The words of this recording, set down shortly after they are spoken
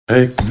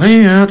Take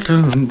me out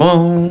to the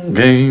ball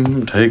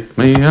game. Take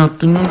me out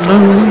to the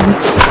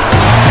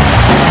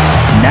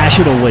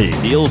National League.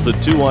 Deals the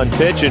 2-1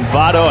 pitch, and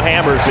Votto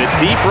hammers it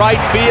deep right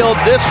field.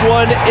 This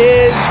one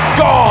is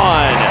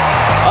gone.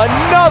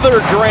 Another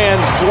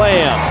grand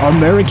slam.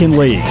 American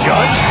League.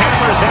 Judge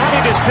hammers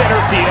that into center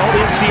field.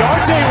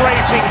 Inciarte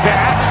racing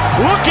back,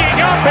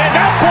 looking up, and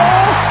that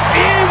ball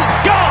is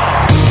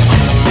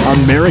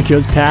gone.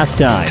 America's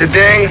pastime.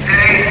 Today,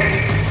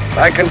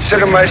 I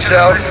consider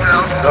myself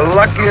the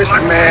luckiest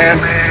man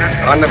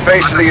on the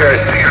face of the earth.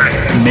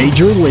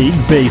 Major League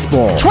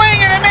Baseball. Swing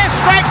and a miss,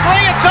 strike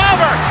three, it's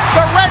over.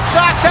 The Red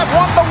Sox have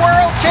won the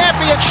World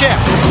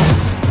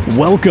Championship.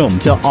 Welcome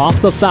to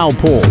Off the Foul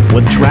Pole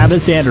with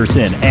Travis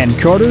Anderson and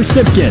Carter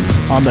Simpkins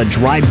on the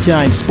Drive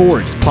Time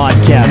Sports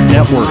Podcast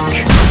Network.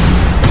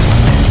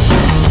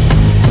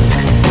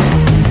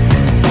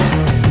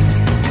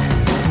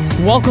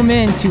 Welcome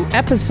in to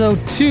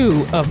episode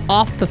 2 of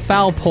Off the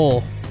Foul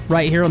Pole,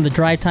 right here on the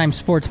Drive Time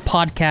Sports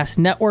Podcast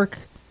Network.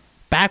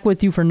 Back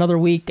with you for another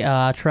week,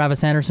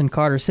 Travis Anderson,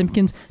 Carter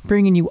Simpkins,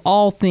 bringing you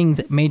all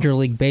things Major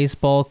League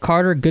Baseball.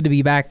 Carter, good to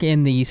be back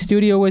in the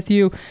studio with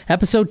you.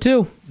 Episode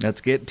 2.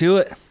 Let's get to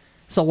it.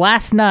 So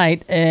last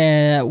night,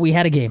 we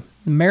had a game.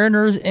 The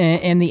Mariners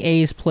and the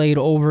A's played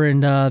over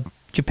in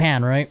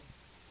Japan, right?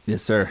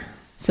 Yes, sir.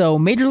 So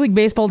Major League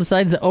Baseball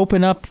decides to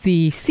open up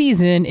the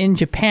season in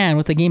Japan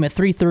with a game at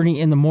 3:30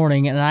 in the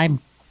morning, and I'm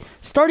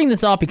starting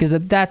this off because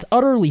that's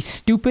utterly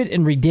stupid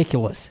and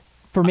ridiculous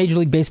for Major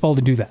League Baseball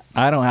to do that.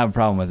 I don't have a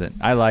problem with it.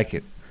 I like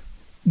it.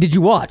 Did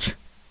you watch?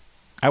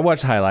 I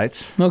watched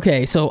highlights.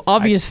 Okay, so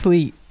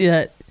obviously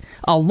a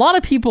lot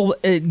of people,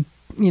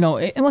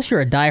 unless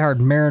you're a diehard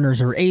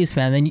Mariners or A's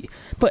fan,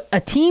 but a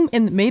team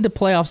made the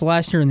playoffs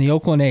last year in the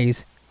Oakland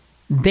A's.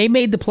 They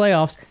made the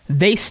playoffs.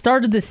 They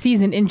started the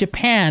season in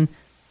Japan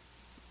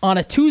on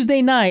a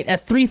Tuesday night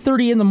at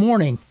 3:30 in the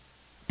morning.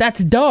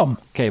 That's dumb.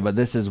 Okay, but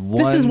this is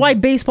why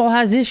baseball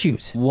has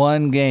issues.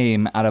 One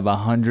game out of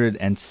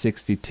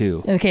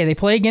 162. Okay, they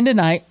play again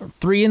tonight,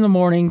 3 in the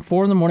morning,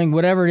 4 in the morning,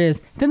 whatever it is.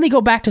 Then they go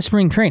back to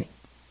spring training.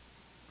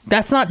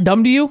 That's not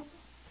dumb to you?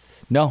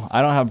 No,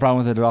 I don't have a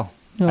problem with it at all.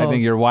 No. I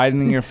think you're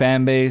widening your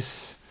fan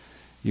base.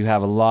 You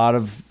have a lot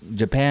of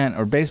Japan,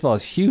 or baseball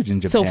is huge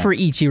in Japan. So for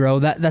Ichiro,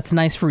 that's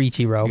nice for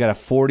Ichiro. You got a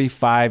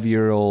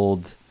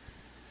 45-year-old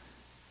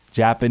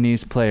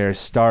Japanese player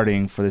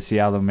starting for the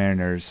Seattle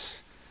Mariners.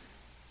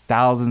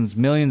 Thousands,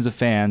 millions of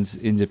fans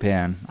in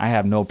Japan. I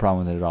have no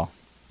problem with it at all.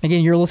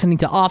 Again, you're listening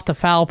to Off the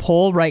Foul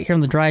Pole right here on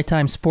the Drive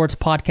Time Sports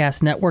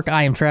Podcast Network.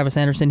 I am Travis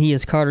Anderson. He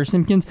is Carter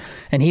Simpkins,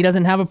 and he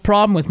doesn't have a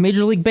problem with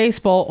Major League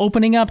Baseball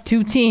opening up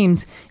 2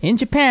 teams in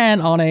Japan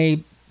on a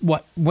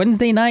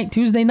Wednesday night,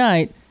 Tuesday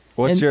night.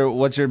 What's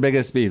your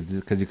biggest beef?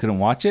 Because you couldn't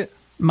watch it?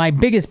 My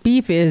biggest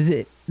beef is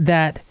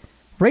that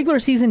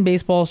regular season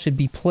baseball should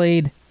be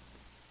played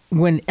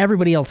when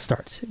everybody else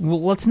starts.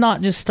 Well, let's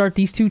not just start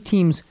these 2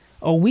 teams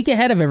a week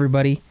ahead of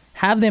everybody,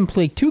 have them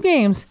play 2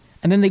 games,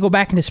 and then they go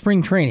back into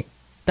spring training.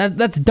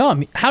 That's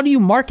dumb. How do you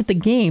market the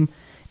game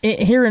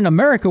here in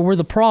America where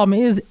the problem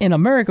is in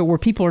America where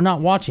people are not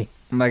watching?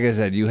 Like I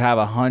said, you have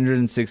a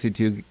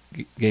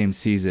 162-game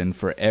season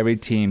for every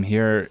team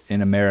here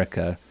in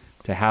America.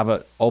 To have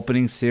an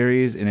opening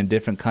series in a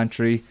different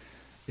country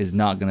is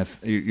not going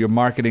to... You're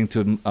marketing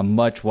to a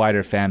much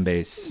wider fan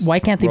base. Why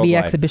can't they worldwide.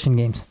 be exhibition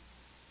games?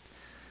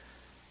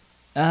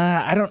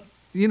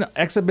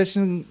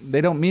 Exhibition,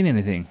 they don't mean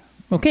anything.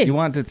 Okay. You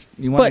want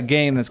a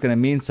game that's going to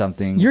mean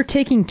something. You're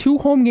taking 2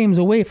 home games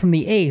away from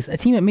the A's, a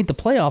team that made the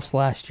playoffs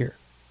last year.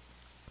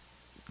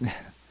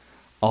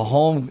 A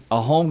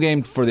home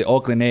game for the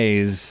Oakland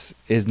A's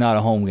is not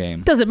a home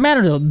game. Doesn't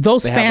matter though.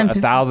 Those they fans, have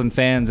 1,000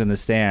 fans in the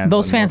stands.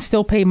 Those fans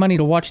still pay money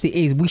to watch the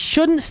A's. We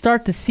shouldn't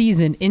start the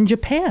season in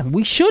Japan.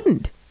 We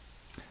shouldn't.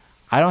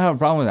 I don't have a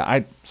problem with that.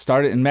 I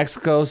started in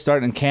Mexico,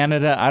 started in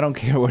Canada. I don't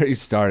care where you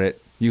start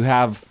it. You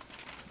have...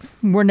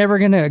 We're never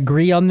going to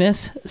agree on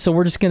this, so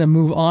we're just going to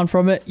move on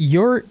from it.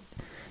 You're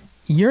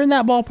in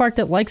that ballpark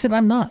that likes it.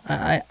 I'm not.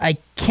 I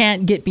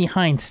can't get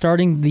behind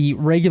starting the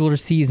regular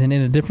season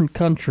in a different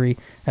country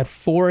at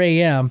 4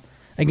 a.m.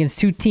 against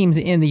 2 teams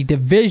in the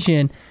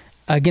division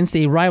against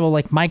a rival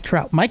like Mike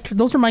Trout.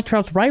 Those are Mike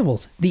Trout's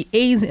rivals, the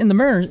A's and the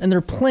Mariners, and they're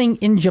playing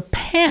in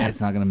Japan.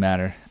 It's not going to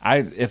matter.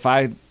 If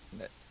I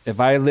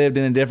lived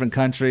in a different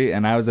country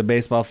and I was a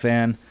baseball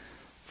fan,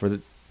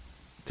 to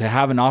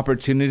have an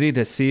opportunity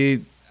to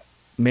see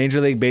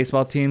Major League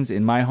Baseball teams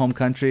in my home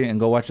country and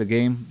go watch a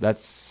game,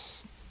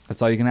 that's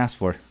all you can ask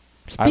for.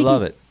 I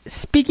love it.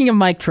 Speaking of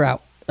Mike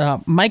Trout,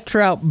 Mike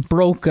Trout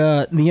broke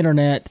the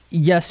internet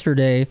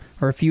yesterday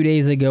or a few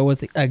days ago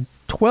with a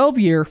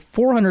 12-year,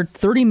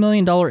 $430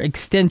 million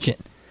extension.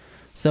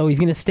 So he's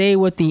going to stay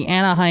with the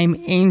Anaheim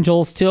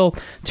Angels till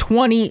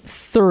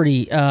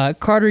 2030.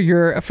 Carter,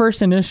 your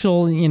first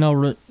initial,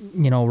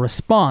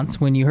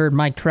 response when you heard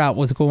Mike Trout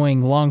was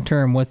going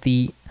long-term with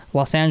the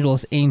Los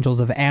Angeles Angels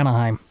of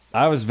Anaheim.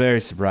 I was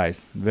very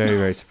surprised. Very,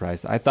 very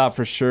surprised. I thought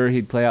for sure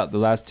he'd play out the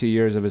last 2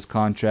 years of his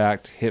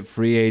contract, hit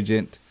free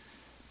agent,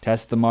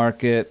 test the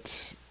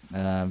market,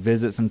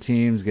 visit some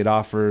teams, get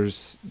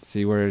offers,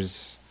 see where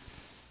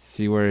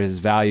his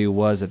value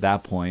was at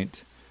that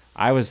point.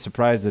 I was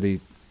surprised that he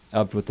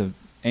upped with the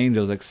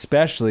Angels,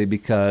 especially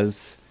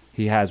because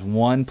he has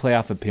one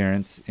playoff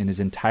appearance in his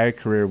entire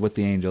career with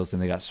the Angels,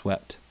 and they got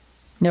swept.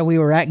 Now, we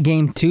were at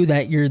Game 2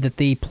 that year that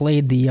they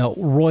played the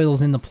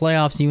Royals in the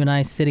playoffs. You and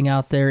I sitting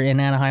out there in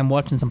Anaheim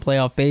watching some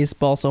playoff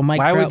baseball. So Mike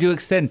Why Trout, would you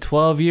extend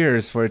 12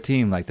 years for a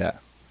team like that?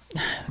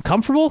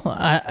 comfortable?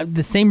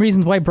 The same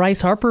reasons why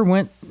Bryce Harper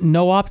went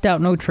no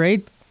opt-out, no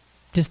trade.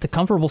 Just a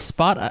comfortable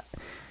spot.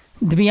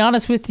 To be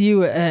honest with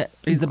you,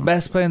 He's the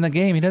best player in the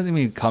game. He doesn't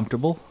even be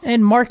comfortable.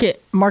 and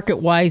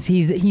market-wise,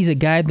 he's a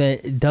guy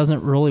that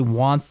doesn't really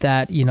want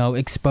that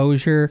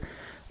exposure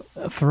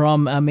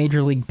from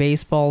Major League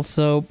Baseball.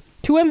 So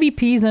 2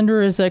 MVPs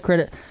under his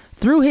credit.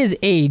 Through his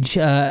age,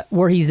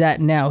 where he's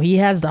at now, he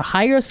has the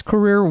highest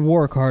career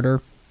WAR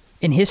Carter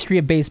in history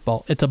of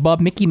baseball. It's above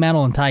Mickey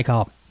Mantle and Ty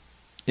Cobb.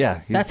 Yeah.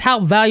 That's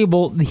how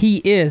valuable he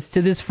is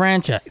to this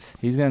franchise.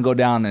 He's going to go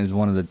down as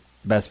one of the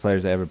best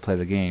players to ever play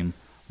the game.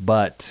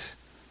 But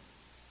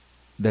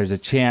there's a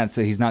chance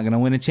that he's not going to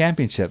win a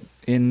championship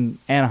in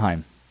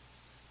Anaheim.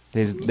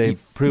 They've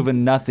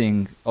proven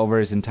nothing over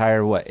his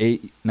entire,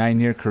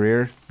 8-9 year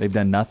career. They've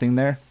done nothing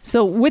there.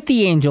 So with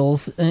the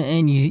Angels,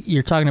 and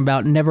you're talking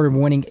about never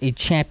winning a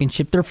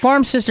championship, their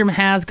farm system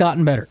has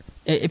gotten better.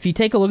 If you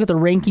take a look at the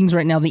rankings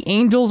right now, the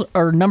Angels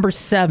are number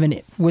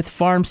 7 with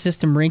farm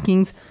system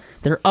rankings.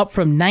 They're up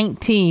from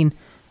 19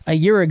 a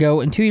year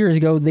ago, and 2 years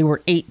ago they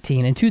were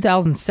 18. In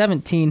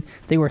 2017,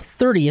 they were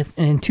 30th,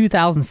 and in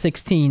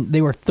 2016,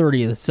 they were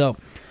 30th. So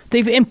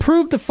they've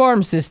improved the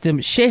farm system.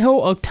 Shohei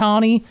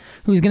Ohtani,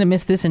 who's going to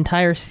miss this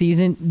entire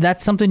season,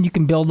 that's something you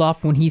can build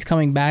off when he's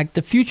coming back.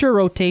 The future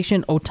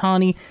rotation,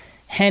 Ohtani,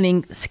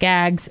 Henning,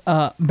 Skaggs,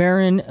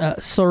 Barron,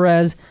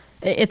 Suarez,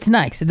 it's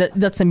nice.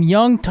 That's some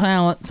young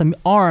talent, some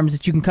arms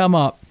that you can come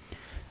up.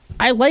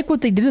 I like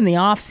what they did in the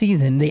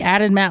offseason. They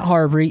added Matt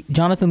Harvey,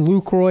 Jonathan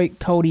Lucroy,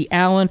 Cody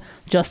Allen,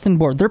 Justin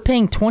Bour. They're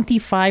paying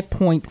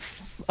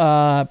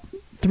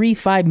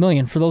 $25.35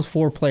 million for those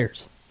 4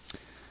 players.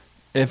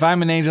 If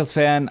I'm an Angels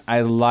fan,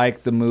 I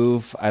like the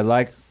move. I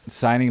like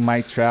signing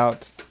Mike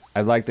Trout.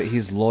 I like that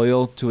he's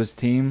loyal to his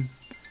team.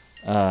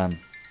 I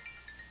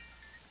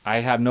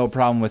have no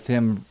problem with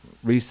him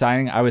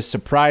re-signing. I was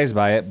surprised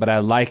by it, but I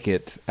like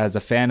it as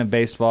a fan of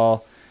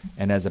baseball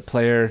and as a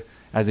player,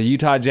 as a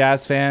Utah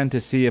Jazz fan, to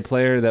see a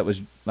player that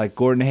was like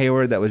Gordon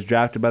Hayward that was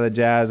drafted by the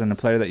Jazz and a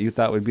player that you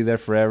thought would be there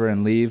forever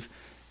and leave,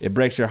 it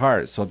breaks your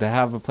heart. So to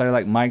have a player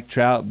like Mike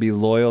Trout be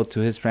loyal to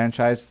his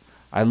franchise,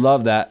 I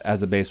love that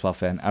as a baseball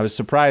fan. I was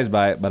surprised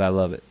by it, but I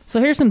love it. So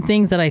here's some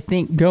things that I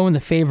think go in the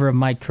favor of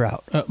Mike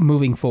Trout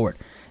moving forward.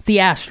 The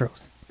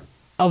Astros.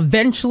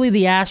 Eventually,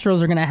 the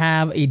Astros are going to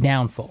have a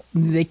downfall.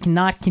 They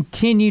cannot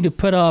continue to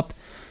put up,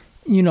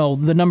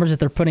 the numbers that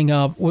they're putting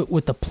up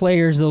with the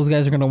players. Those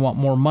guys are going to want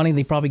more money.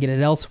 They probably get it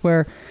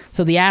elsewhere.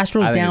 So the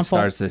Astros I think downfall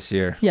it starts this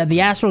year. Yeah, the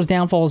Astros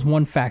downfall is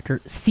one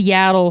factor.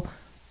 Seattle,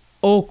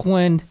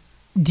 Oakland.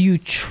 Do you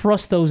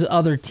trust those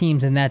other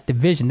teams in that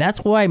division? That's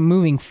why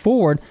moving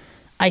forward,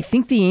 I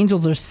think the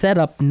Angels are set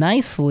up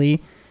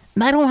nicely,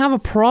 and I don't have a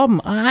problem.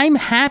 I'm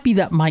happy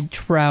that Mike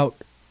Trout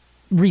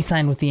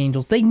re-signed with the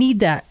Angels. They need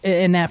that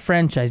in that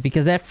franchise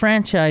because that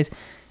franchise,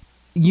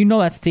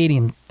 that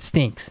stadium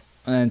stinks.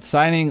 And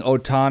signing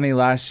Ohtani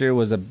last year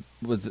was a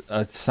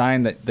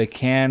sign that they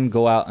can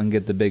go out and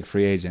get the big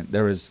free agent.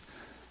 There was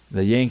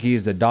the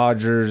Yankees, the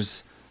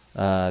Dodgers,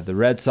 the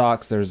Red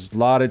Sox. There's a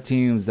lot of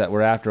teams that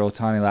were after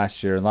Ohtani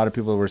last year. A lot of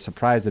people were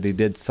surprised that he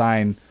did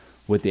sign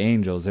with the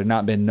Angels. They've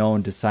not been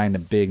known to sign a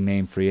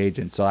big-name free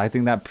agent. So I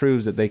think that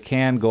proves that they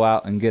can go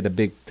out and get a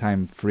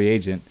big-time free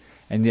agent.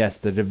 And yes,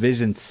 the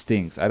division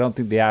stinks. I don't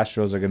think the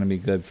Astros are going to be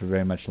good for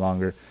very much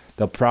longer.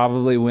 They'll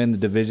probably win the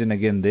division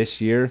again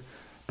this year,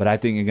 but I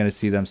think you're going to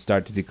see them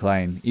start to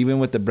decline. Even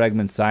with the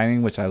Bregman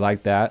signing, which I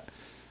like that,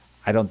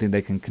 I don't think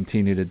they can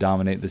continue to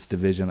dominate this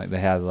division like they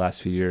have the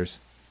last few years.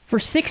 For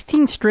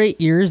 16 straight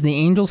years, the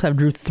Angels have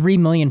drew 3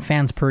 million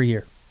fans per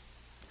year.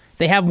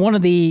 They have one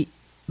of the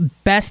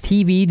best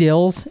TV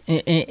deals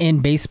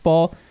in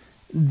baseball.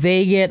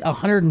 They get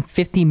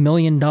 $150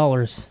 million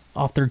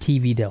off their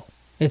TV deal.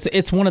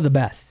 It's one of the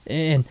best.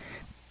 And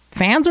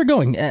fans are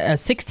going.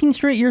 16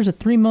 straight years at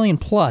 $3 million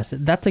plus.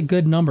 That's a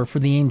good number for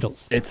the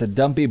Angels. It's a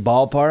dumpy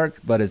ballpark,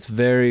 but it's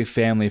very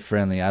family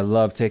friendly. I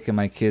love taking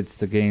my kids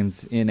to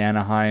games in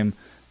Anaheim.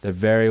 They're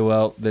very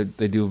well. They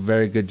do a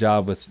very good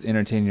job with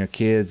entertaining your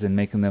kids and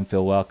making them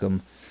feel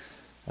welcome.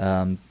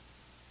 The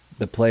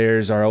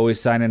players are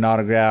always signing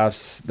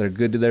autographs. They're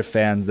good to their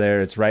fans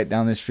there. It's right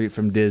down the street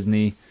from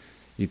Disney.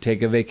 You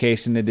take a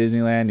vacation to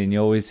Disneyland and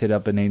you always hit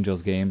up an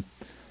Angels game.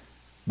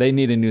 They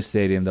need a new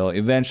stadium, though.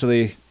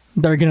 Eventually,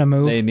 they're going to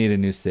move. They need a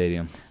new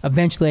stadium.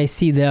 Eventually, I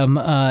see them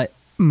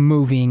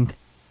moving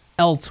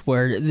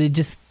elsewhere.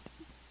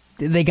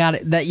 They got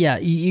it. Yeah,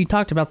 you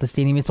talked about the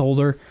stadium. It's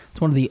older.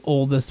 It's one of the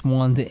oldest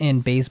ones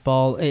in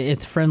baseball.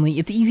 It's friendly.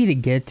 It's easy to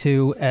get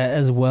to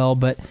as well.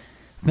 But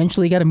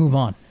eventually you got to move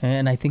on.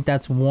 And I think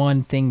that's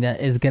one thing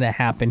that is going to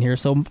happen here.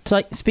 So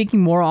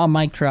speaking more on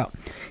Mike Trout,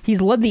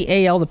 he's led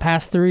the AL the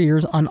past 3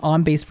 years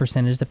on base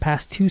percentage, the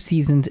past 2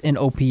 seasons in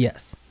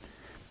OPS.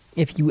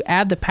 If you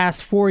add the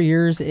past 4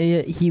 years,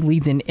 he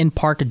leads in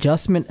park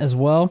adjustment as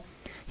well.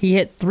 He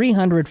hit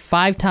 300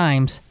 5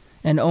 times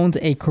and owns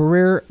a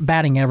career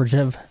batting average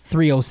of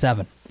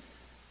 307.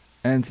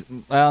 And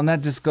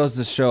that just goes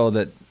to show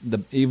that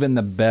even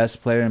the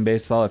best player in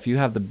baseball, if you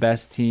have the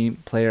best team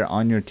player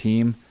on your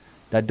team,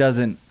 that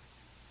doesn't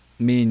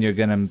mean you're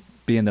going to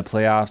be in the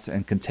playoffs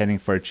and contending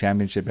for a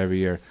championship every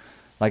year.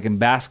 Like in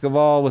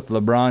basketball with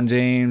LeBron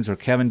James or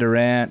Kevin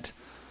Durant,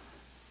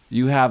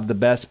 you have the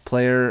best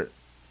player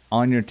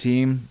on your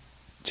team,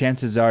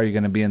 chances are you're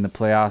going to be in the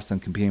playoffs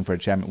and competing for a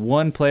champion.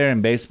 One player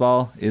in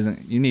baseball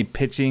isn't. You need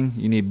pitching,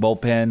 you need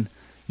bullpen,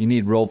 you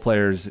need role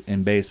players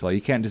in baseball.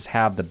 You can't just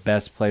have the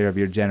best player of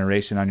your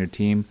generation on your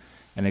team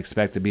and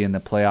expect to be in the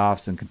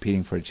playoffs and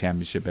competing for a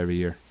championship every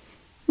year.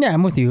 Yeah,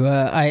 I'm with you.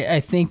 I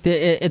think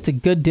that it's a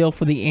good deal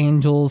for the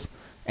Angels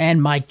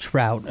and Mike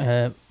Trout.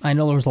 I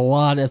know there was a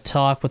lot of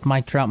talk with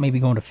Mike Trout maybe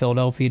going to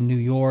Philadelphia and New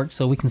York,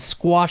 so we can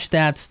squash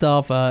that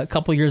stuff a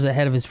couple years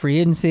ahead of his free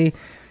agency.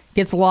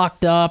 Gets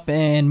locked up,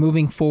 and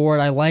moving forward,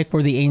 I like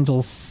where the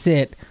Angels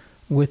sit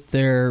with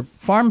their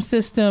farm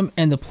system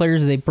and the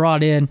players they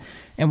brought in.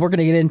 And we're going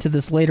to get into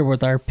this later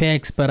with our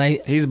picks, but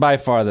he's by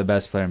far the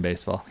best player in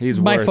baseball. He's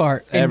by worth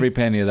far every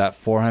penny of that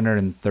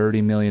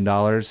 $430 million.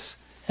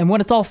 And when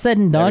it's all said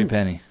and done, every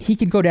penny. He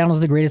could go down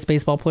as the greatest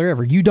baseball player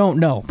ever. You don't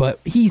know, but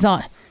he's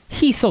so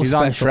special.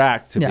 On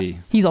track to be.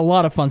 He's a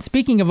lot of fun.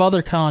 Speaking of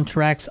other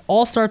contracts,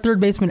 all-star third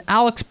baseman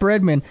Alex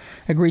Bregman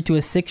agreed to a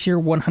 6-year,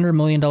 $100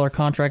 million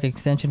contract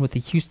extension with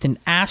the Houston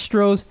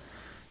Astros.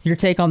 Your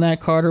take on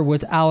that, Carter,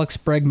 with Alex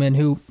Bregman,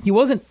 who he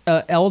wasn't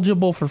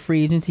eligible for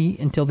free agency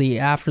until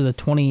after the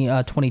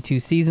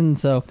 2022 season,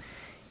 so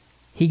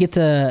he gets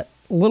a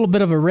little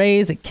bit of a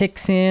raise. It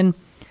kicks in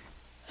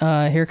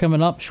here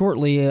coming up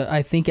shortly.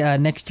 I think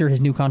next year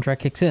his new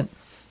contract kicks in.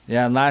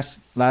 Yeah, and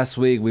last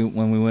week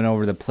when we went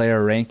over the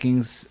player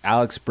rankings,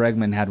 Alex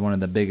Bregman had one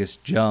of the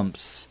biggest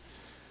jumps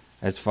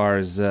as far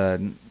as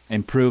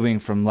improving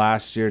from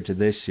last year to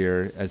this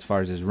year as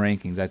far as his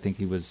rankings. I think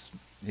he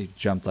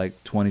jumped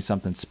like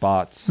 20-something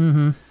spots.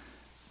 Mm-hmm.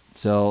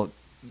 So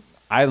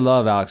I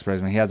love Alex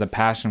Bregman. He has a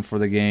passion for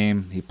the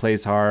game. He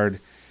plays hard.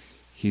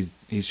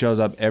 He shows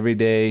up every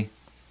day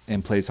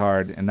and plays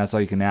hard, and that's all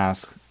you can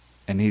ask.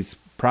 And he's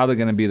probably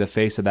going to be the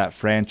face of that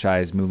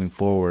franchise moving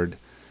forward.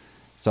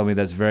 Somebody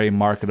that's very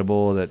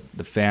marketable, that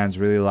the fans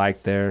really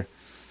like there.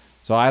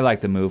 So I like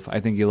the move. I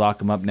think you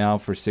lock him up now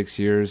for 6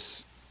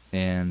 years,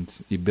 and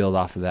you build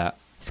off of that.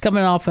 He's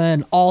coming off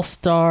an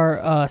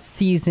all-star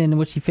season in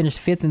which he finished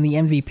 5th in the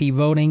MVP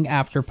voting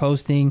after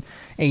posting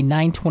a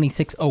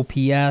 .926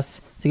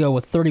 OPS to go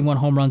with 31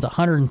 home runs,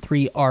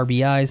 103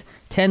 RBIs,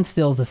 10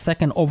 steals, the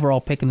second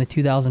overall pick in the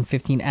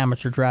 2015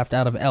 amateur draft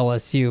out of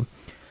LSU.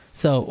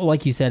 So,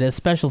 like you said, a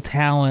special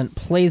talent,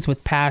 plays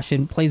with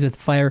passion, plays with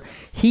fire.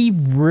 He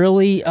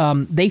really,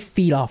 they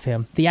feed off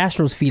him. The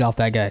Astros feed off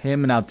that guy.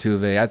 Him and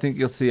Altuve. I think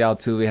you'll see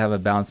Altuve have a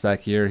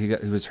bounce-back year. He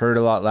was hurt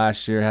a lot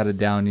last year, had a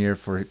down year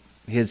for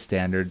his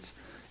standards.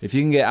 If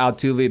you can get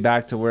Altuve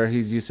back to where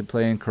he's used to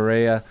playing,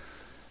 Correa,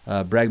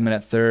 Bregman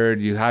at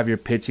third, you have your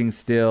pitching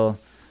still.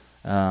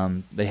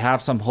 They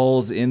have some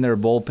holes in their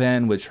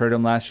bullpen, which hurt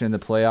them last year in the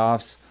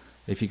playoffs.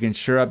 If you can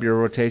shore up your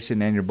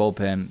rotation and your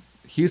bullpen,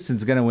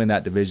 Houston's going to win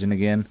that division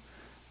again,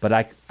 but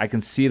I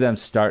can see them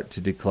start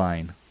to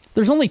decline.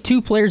 There's only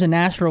 2 players in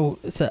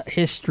Astros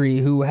history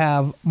who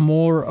have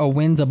more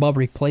wins above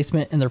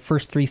replacement in their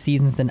first 3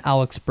 seasons than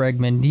Alex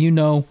Bregman. Do you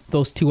know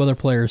those 2 other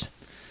players?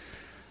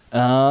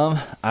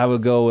 I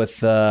would go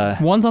with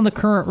one's on the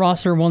current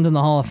roster, one's in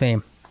the Hall of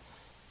Fame.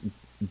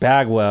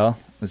 Bagwell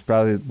is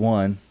probably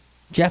one.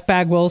 Jeff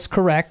Bagwell's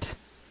correct.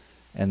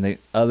 And the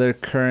other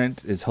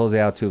current is Jose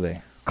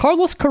Altuve.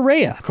 Carlos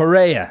Correa.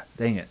 Correa,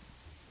 dang it.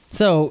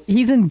 So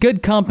he's in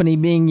good company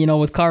being,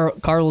 with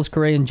Carlos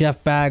Correa and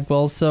Jeff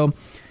Bagwell. So,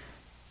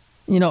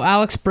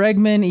 Alex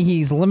Bregman,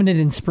 he's limited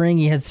in spring.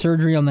 He had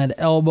surgery on that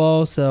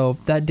elbow. So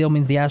that deal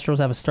means the Astros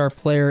have a star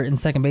player in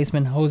second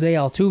baseman, Jose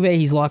Altuve.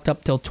 He's locked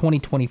up till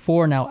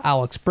 2024. Now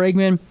Alex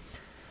Bregman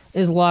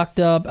is locked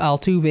up.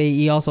 Altuve,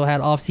 he also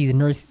had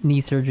offseason knee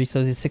surgery,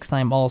 so he's a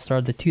 6-time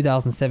All-Star, the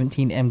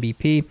 2017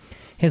 MVP.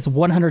 His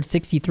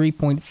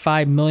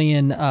 $163.5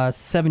 million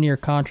 7-year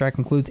contract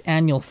includes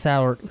annual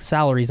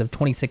salaries of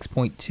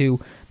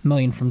 $26.2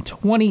 million from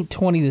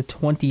 2020 to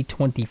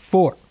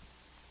 2024.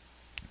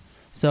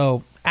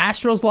 So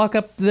Astros lock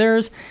up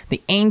theirs, the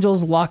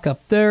Angels lock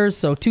up theirs.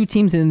 So 2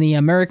 teams in the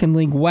American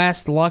League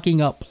West locking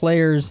up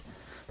players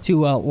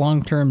to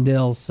long-term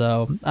deals.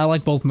 So I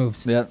like both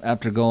moves. Yeah,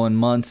 after going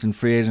months in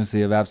free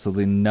agency of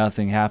absolutely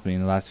nothing happening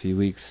in the last few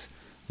weeks,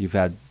 you've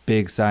had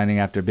big signing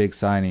after big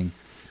signing.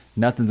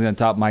 Nothing's going to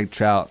top Mike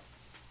Trout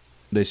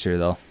this year,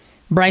 though.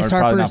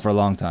 Probably not for a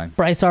long time.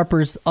 Bryce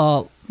Harper's,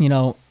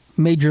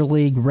 major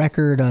league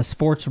record,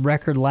 sports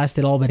record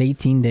lasted all but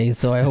 18 days.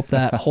 So I hope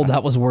that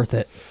holdout was worth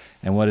it.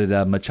 And what did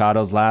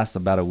Machado's last?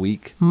 About a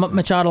week?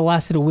 Machado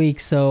lasted a week.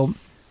 So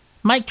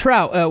Mike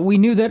Trout, we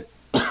knew that,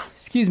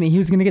 excuse me, he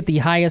was going to get the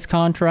highest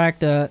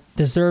contract,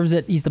 deserves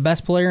it. He's the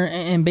best player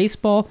in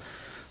baseball.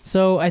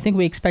 So I think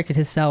we expected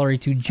his salary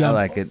to jump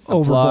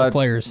over both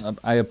players.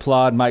 I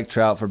applaud Mike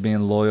Trout for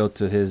being loyal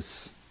to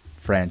his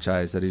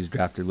franchise that he's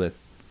drafted with.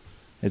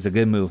 It's a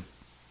good move.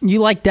 You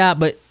like that,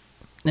 but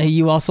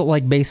you also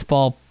like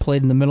baseball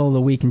played in the middle of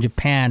the week in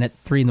Japan at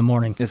 3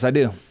 a.m. Yes, I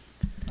do.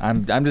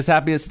 I'm just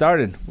happy it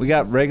started. We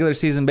got regular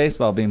season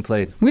baseball being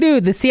played. We do.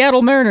 The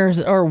Seattle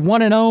Mariners are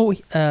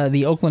 1-0.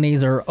 The Oakland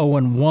A's are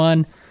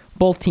 0-1.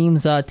 Both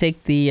teams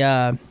take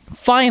the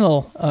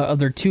final of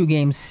their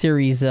 2-game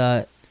series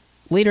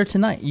later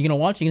tonight. You gonna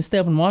watch? You can stay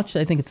up and watch.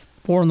 I think it's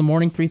 4 a.m,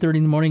 3:30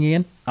 in the morning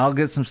again. I'll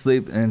get some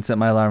sleep and set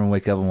my alarm and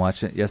wake up and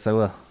watch it. Yes, I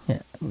will. Yeah.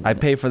 I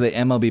pay for the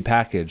MLB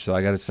package, so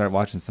I got to start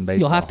watching some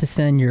baseball. You'll have to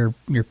send your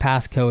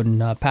passcode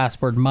and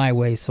password my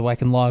way so I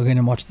can log in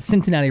and watch the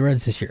Cincinnati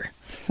Reds this year.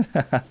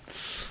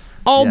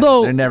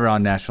 Although they're never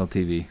on national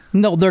TV.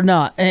 No, they're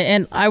not.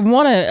 And I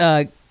want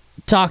to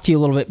talk to you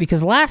a little bit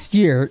because last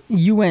year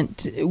you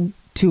went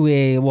to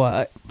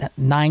a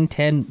 9,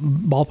 10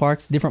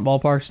 ballparks, different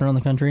ballparks around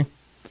the country.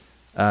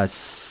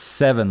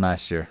 7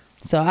 last year.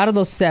 So out of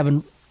those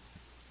 7,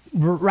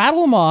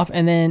 rattle them off,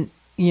 and then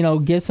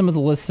give some of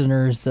the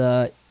listeners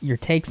your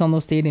takes on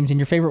those stadiums and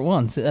your favorite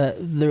ones.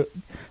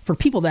 For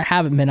people that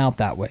haven't been out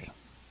that way.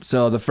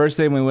 So the first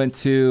thing we went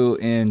to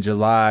in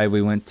July,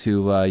 we went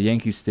to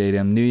Yankee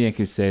Stadium, new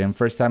Yankee Stadium.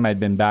 First time I'd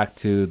been back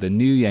to the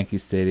new Yankee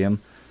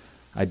Stadium.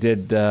 I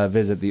did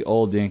visit the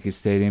old Yankee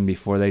Stadium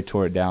before they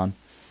tore it down.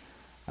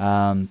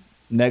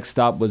 Next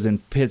stop was in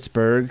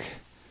Pittsburgh.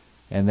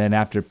 And then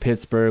after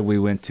Pittsburgh, we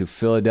went to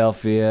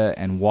Philadelphia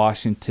and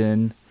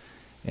Washington.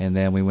 And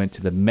then we went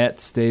to the Met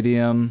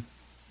Stadium.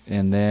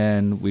 And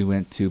then we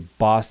went to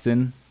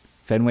Boston,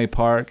 Fenway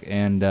Park,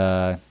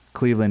 and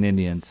Cleveland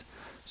Indians.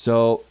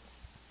 So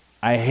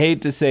I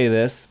hate to say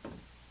this,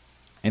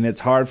 and it's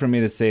hard for me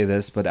to say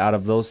this, but out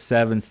of those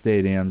 7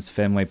 stadiums,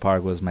 Fenway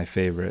Park was my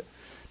favorite.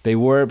 They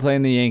were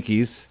playing the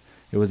Yankees.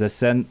 It was a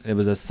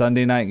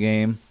Sunday night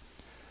game.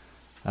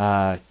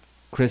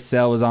 Chris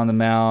Sale was on the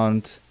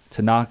mound.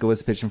 Tanaka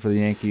was pitching for the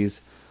Yankees.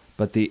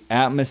 But the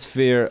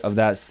atmosphere of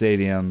that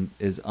stadium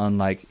is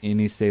unlike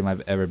any stadium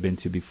I've ever been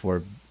to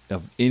before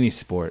of any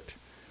sport.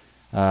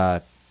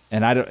 And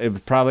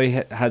it probably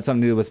had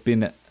something to do with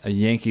being a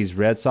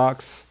Yankees-Red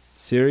Sox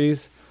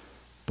series,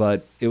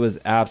 but it was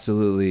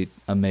absolutely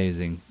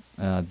amazing.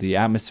 The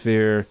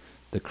atmosphere,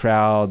 the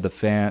crowd, the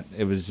fan,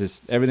 it was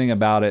just everything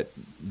about it.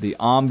 The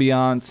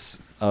ambiance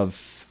of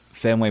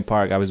Fenway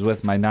Park. I was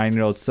with my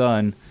 9-year-old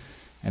son,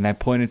 and I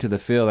pointed to the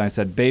field, and I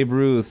said, Babe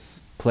Ruth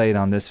played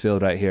on this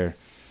field right here.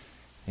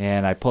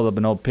 And I pulled up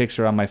an old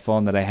picture on my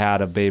phone that I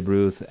had of Babe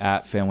Ruth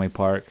at Fenway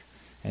Park,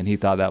 and he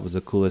thought that was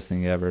the coolest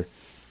thing ever.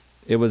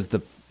 It was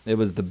the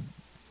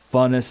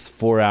funnest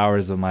 4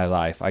 hours of my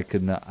life. I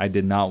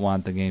did not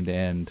want the game to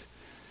end.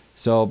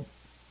 So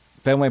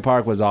Fenway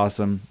Park was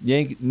awesome.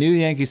 New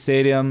Yankee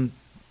Stadium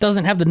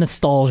doesn't have the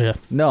nostalgia.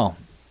 No.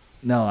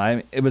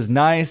 It was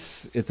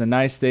nice. It's a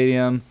nice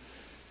stadium.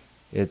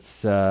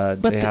 It's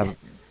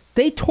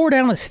they tore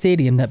down a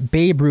stadium that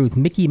Babe Ruth,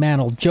 Mickey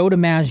Mantle, Joe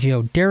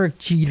DiMaggio, Derek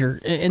Jeter,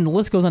 and the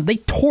list goes on. They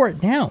tore it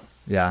down.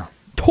 Yeah.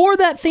 Tore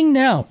that thing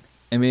down.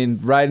 I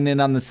mean, riding in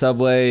on the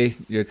subway,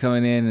 you're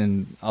coming in,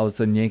 and all of a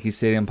sudden Yankee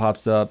Stadium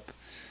pops up,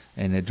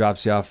 and it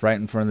drops you off right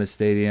in front of the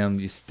stadium.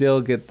 You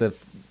still get the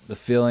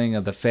feeling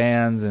of the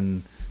fans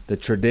and the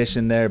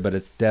tradition there, but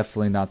it's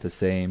definitely not the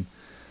same.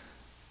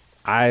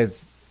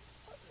 As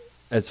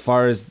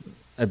far as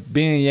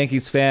being a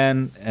Yankees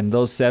fan and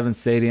those 7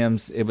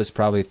 stadiums, it was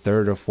probably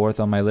 3rd or 4th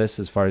on my list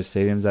as far as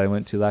stadiums I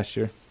went to last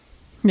year.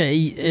 Yeah,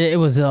 it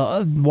was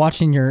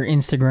watching your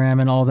Instagram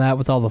and all that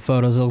with all the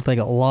photos. It looked like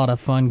a lot of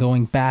fun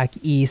going back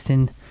east,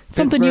 and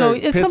something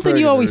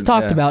you always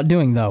talked about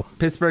doing though.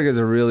 Pittsburgh is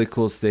a really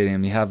cool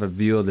stadium. You have a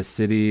view of the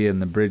city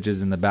and the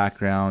bridges in the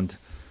background.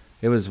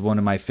 It was one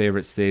of my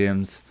favorite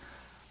stadiums.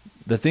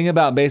 The thing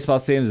about baseball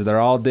stadiums is they're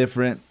all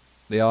different.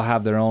 They all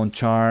have their own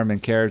charm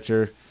and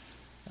character.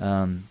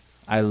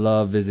 I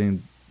love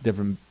visiting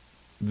different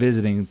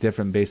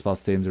baseball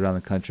stadiums around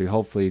the country.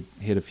 Hopefully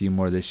hit a few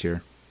more this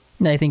year.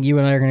 I think you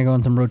and I are going to go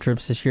on some road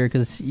trips this year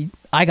because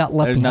I got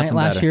left behind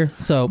last year.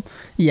 So,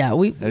 yeah,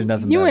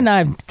 you and I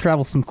have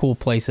traveled some cool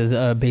places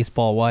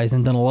baseball-wise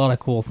and done a lot of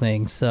cool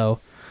things. So,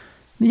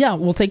 yeah,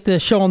 we'll take the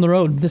show on the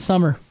road this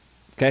summer.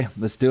 Okay,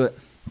 let's do it.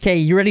 Okay,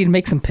 you ready to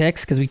make some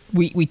picks? Because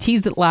we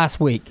teased it last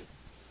week.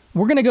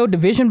 We're going to go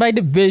division by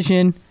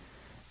division,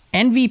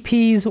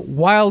 MVPs,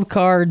 wild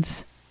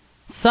cards,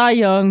 Cy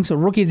Youngs,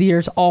 Rookie of the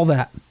Years, all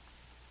that.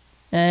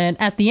 And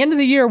at the end of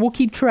the year, we'll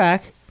keep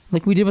track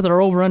like we did with our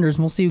over-unders, and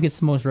we'll see who gets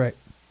the most right.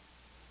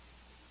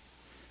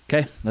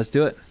 Okay, let's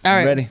do it. All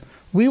right. I'm ready.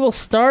 We will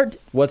start.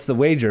 What's the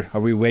wager?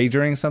 Are we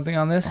wagering something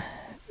on this?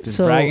 Just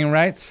bragging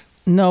rights?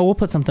 No, we'll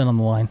put something on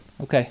the line.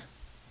 Okay.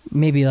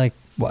 Maybe like,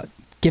 what?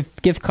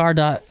 Gift card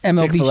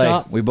MLB Chick-fil-A.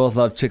 shop? We both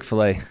love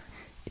Chick-fil-A.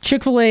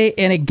 Chick-fil-A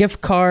and a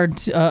gift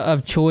card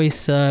of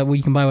choice where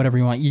you can buy whatever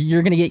you want.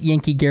 You're going to get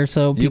Yankee gear,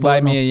 so You buy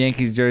me a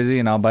Yankees jersey,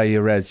 and I'll buy you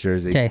a Reds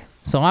jersey. Okay,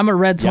 so I'm a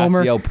Reds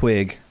homer. Yasiel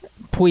Puig.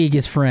 Puig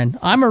is friend.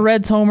 I'm a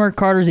Reds homer.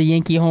 Carter's a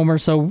Yankee homer.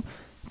 So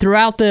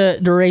throughout the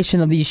duration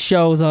of these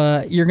shows,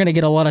 you're going to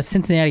get a lot of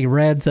Cincinnati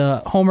Reds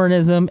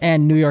homerism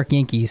and New York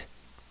Yankees.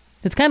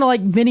 It's kind of like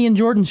Vinny and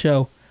Jordan's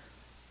show.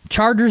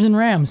 Chargers and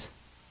Rams.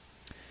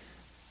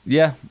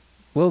 Yeah,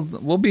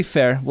 we'll be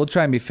fair. We'll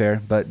try and be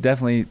fair, but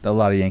definitely a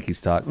lot of Yankees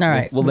talk. All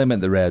right. We'll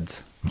limit the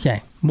Reds.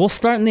 Okay. We'll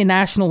start in the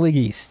National League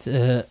East.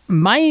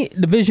 My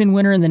division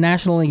winner in the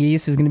National League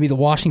East is going to be the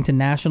Washington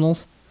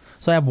Nationals.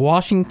 So I have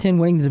Washington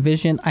winning the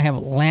division. I have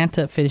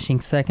Atlanta finishing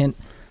second,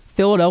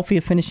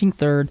 Philadelphia finishing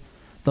third,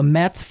 the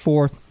Mets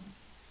fourth,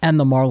 and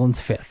the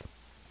Marlins fifth.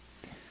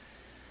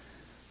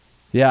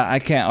 Yeah, I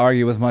can't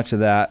argue with much of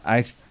that.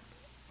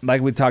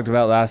 Like we talked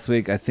about last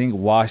week, I think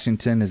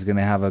Washington is going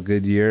to have a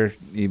good year,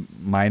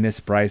 minus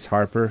Bryce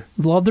Harper.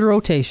 Love the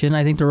rotation.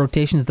 I think the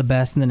rotation is the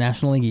best in the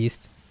National League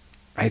East.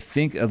 I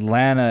think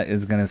Atlanta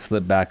is going to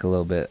slip back a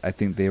little bit. I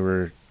think they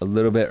were a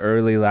little bit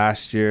early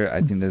last year.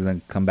 I think they're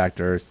going to come back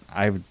to earth.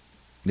 I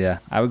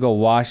would go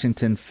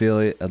Washington,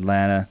 Philly,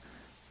 Atlanta,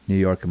 New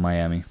York, and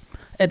Miami.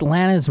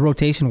 Atlanta's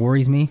rotation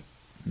worries me.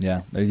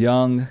 Yeah, they're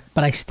young.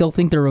 But I still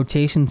think their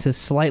rotation is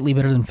slightly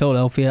better than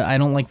Philadelphia. I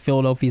don't like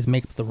Philadelphia's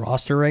makeup of the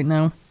roster right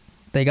now.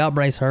 They got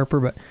Bryce Harper,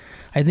 but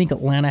I think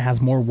Atlanta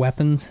has more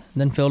weapons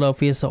than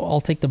Philadelphia, so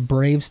I'll take the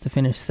Braves to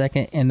finish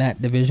second in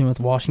that division with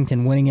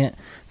Washington winning it,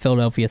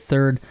 Philadelphia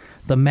third,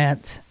 the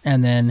Mets,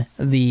 and then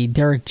the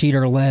Derek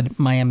Jeter-led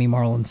Miami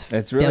Marlins.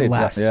 It's really dead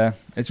last.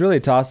 it's really a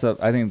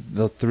toss-up. I think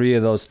the three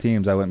of those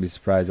teams, I wouldn't be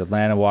surprised.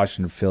 Atlanta,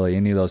 Washington, Philly,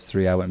 any of those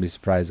three, I wouldn't be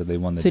surprised if they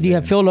won the division. Do you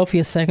have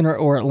Philadelphia second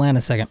or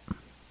Atlanta second?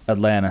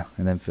 Atlanta,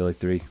 and then Philly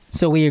 3.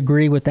 So we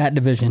agree with that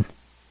division.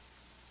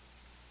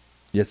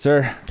 Yes,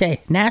 sir. Okay,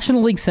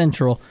 National League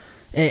Central.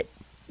 It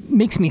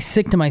makes me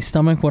sick to my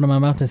stomach what I'm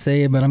about to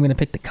say, but I'm going to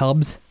pick the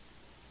Cubs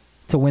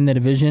to win the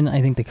division.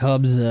 I think the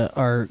Cubs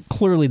are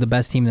clearly the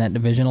best team in that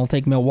division. I'll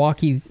take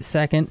Milwaukee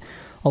second.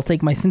 I'll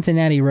take my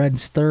Cincinnati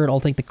Reds third. I'll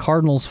take the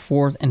Cardinals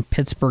fourth and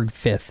Pittsburgh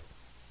fifth.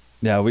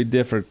 Yeah, we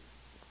differ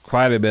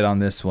quite a bit on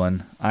this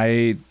one.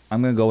 I'm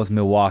going to go with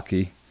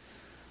Milwaukee.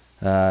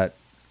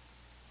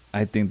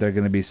 I think they're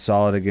going to be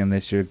solid again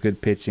this year. Good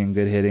pitching,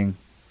 good hitting,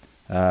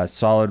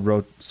 solid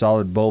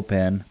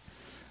bullpen.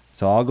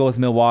 So I'll go with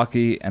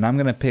Milwaukee, and I'm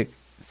going to pick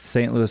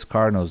St. Louis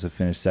Cardinals to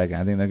finish second.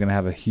 I think they're going to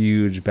have a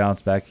huge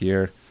bounce-back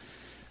year.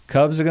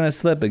 Cubs are going to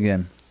slip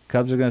again.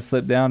 Cubs are going to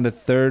slip down to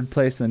third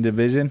place in the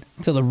division.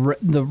 So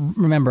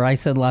remember, I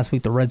said last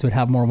week the Reds would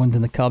have more wins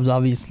than the Cubs.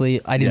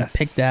 Obviously, I didn't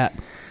pick that.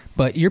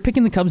 But you're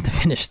picking the Cubs to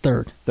finish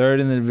third.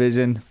 Third in the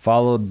division,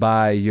 followed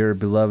by your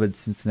beloved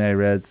Cincinnati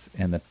Reds,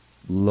 and the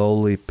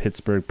lowly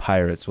Pittsburgh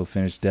Pirates will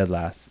finish dead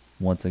last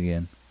once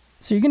again.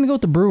 So you're going to go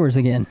with the Brewers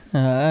again.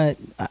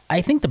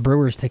 I think the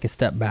Brewers take a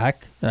step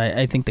back.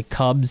 I think the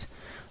Cubs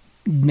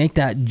make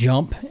that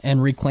jump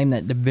and reclaim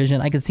that division.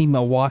 I could see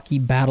Milwaukee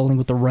battling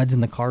with the Reds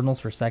and the Cardinals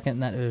for second in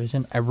that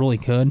division. I really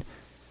could.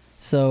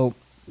 So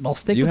I'll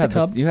stick with the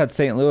Cubs. You had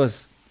St.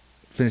 Louis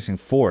finishing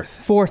fourth.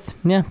 Fourth,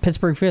 yeah.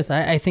 Pittsburgh fifth.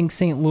 I think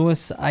St.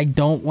 Louis, I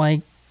don't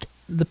like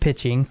the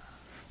pitching.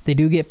 They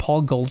do get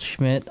Paul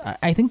Goldschmidt.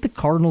 I think the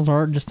Cardinals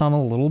are just on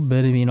a little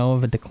bit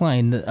of a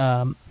decline.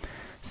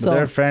 So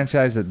they're a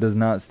franchise that does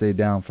not stay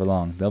down for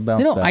long. They'll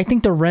bounce back. I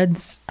think the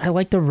Reds. I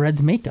like the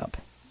Reds makeup.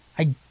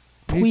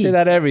 You say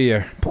that every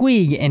year.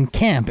 Puig and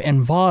Kemp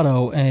and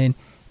Votto and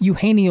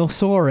Eugenio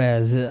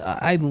Suarez.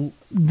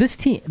 This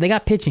team, they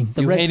got pitching.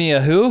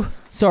 Eugenio who?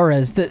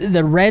 Suarez.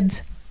 The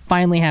Reds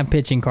finally have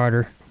pitching,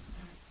 Carter.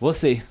 We'll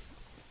see.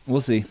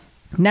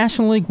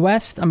 National League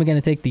West, I'm going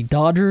to take the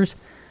Dodgers,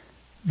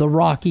 the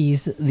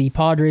Rockies, the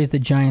Padres, the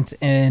Giants,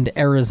 and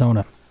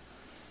Arizona.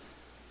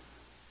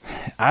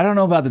 I don't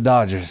know about the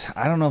Dodgers.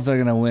 I don't know if they're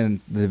going to win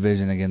the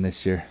division again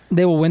this year.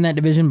 They will win that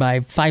division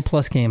by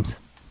 5+ games.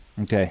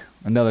 Okay,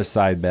 another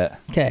side bet.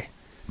 Okay,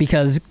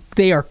 because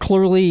they are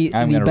clearly the best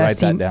team. I'm going to write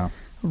that down.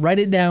 Write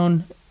it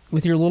down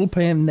with your little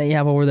pen that you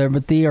have over there,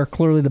 but they are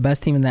clearly the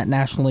best team in that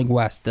National League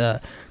West.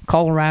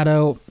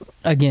 Colorado,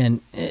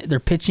 again, they're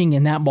pitching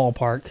in that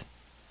ballpark.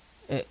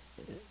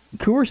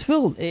 Coors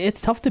Field,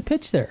 it's tough to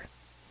pitch there.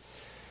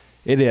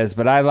 It is,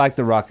 but I like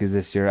the Rockies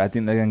this year. I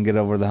think they're going to get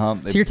over the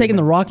hump. So you're taking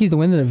the Rockies to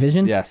win the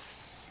division?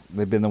 Yes.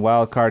 They've been the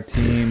wild card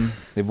team.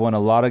 They've won a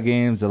lot of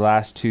games the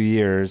last 2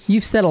 years.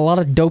 You've said a lot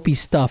of dopey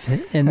stuff,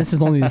 and this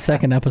is only the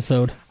second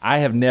episode. I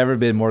have never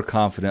been more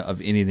confident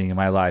of anything in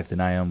my life than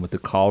I am with the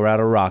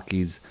Colorado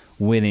Rockies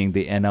winning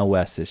the NL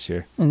West this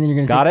year. And then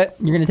you're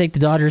going to take the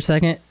Dodgers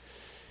second?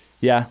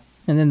 Yeah.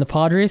 And then the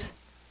Padres?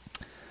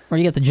 Or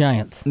you got the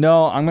Giants?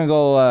 No, I'm going to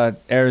go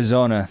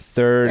Arizona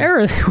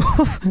third.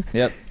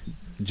 Yep.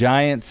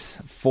 Giants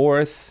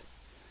fourth,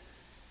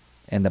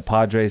 and the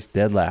Padres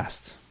dead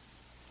last.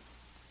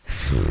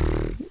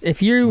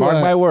 If you mark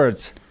my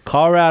words,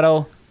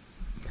 Colorado,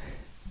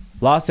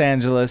 Los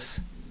Angeles,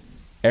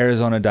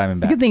 Arizona Diamondbacks.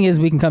 The good thing is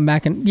we can come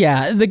back and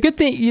the good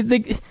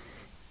thing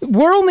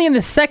we're only in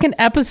the second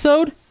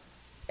episode,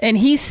 and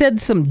he said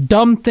some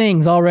dumb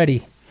things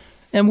already.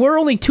 And we're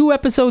only 2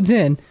 episodes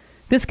in.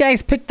 This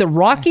guy's picked the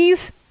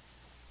Rockies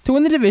to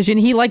win the division.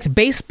 He likes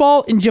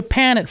baseball in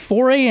Japan at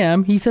 4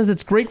 a.m. He says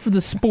it's great for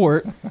the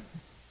sport.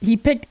 He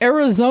picked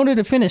Arizona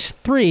to finish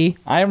 3.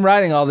 I am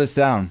writing all this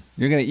down.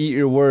 You're going to eat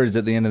your words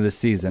at the end of the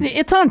season.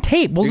 It's on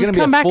tape. We'll You're just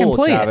gonna come be a back fool, and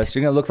play Travis. it.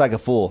 You're going to look like a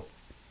fool.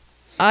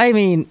 I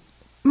mean,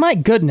 my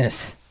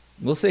goodness.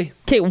 We'll see.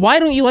 Okay, why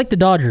don't you like the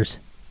Dodgers?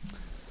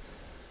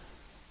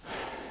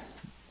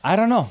 I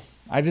don't know.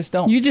 I just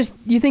don't.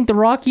 You think the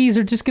Rockies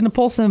are just going to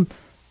pull some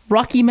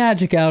Rocky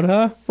magic out,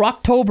 huh?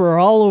 Rocktober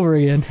all over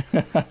again.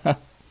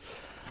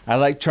 I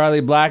like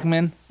Charlie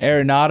Blackmon,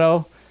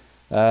 Arenado.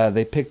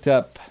 They picked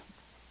up,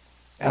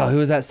 who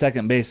was that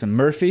second baseman?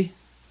 Murphy?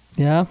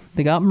 Yeah,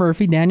 they got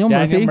Murphy, Daniel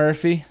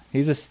Murphy.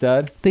 He's a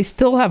stud. They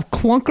still have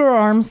clunker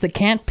arms that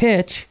can't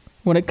pitch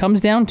when it comes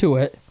down to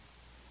it.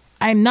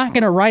 I'm not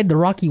going to ride the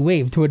Rocky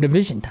wave to a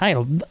division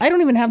title. I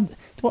don't even have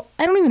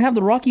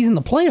the Rockies in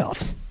the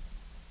playoffs.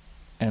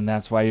 And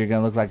that's why you're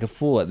going to look like a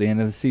fool at the end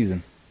of the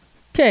season.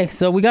 Okay,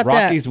 so we got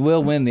Rockies that.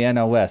 will win the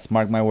NL West.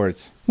 Mark my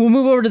words. We'll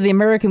move over to the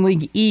American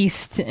League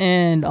East,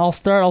 and I'll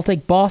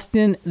take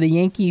Boston, the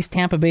Yankees,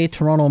 Tampa Bay,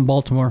 Toronto, and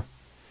Baltimore.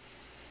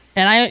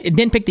 And I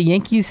didn't pick the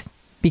Yankees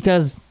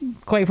because,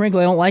 quite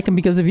frankly, I don't like them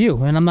because of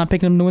you, and I'm not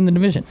picking them to win the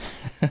division.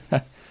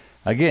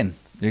 Again,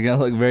 you're going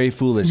to look very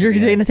foolish. You're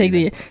going to take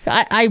the...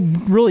 I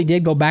really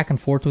did go back and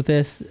forth with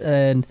this,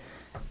 and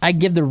I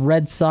give the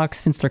Red Sox,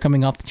 since they're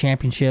coming off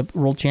the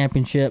World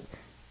Championship,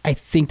 I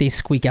think they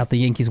squeak out the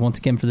Yankees once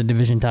again for the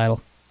division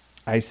title.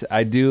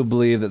 I do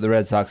believe that the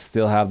Red Sox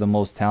still have the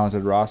most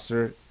talented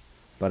roster,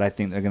 but I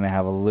think they're going to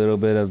have a little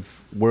bit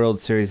of World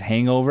Series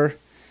hangover.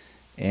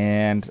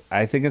 And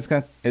I think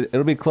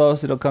it'll be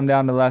close. It'll come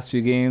down to the last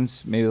few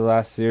games, maybe the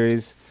last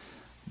series.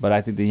 But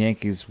I think the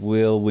Yankees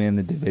will win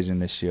the division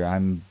this year.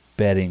 I'm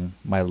betting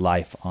my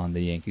life on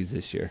the Yankees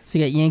this year. So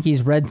you got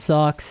Yankees, Red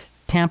Sox,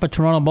 Tampa,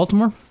 Toronto,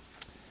 Baltimore?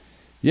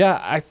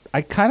 Yeah,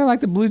 I kind of like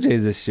the Blue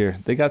Jays this year.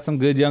 They got some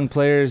good young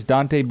players.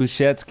 Dante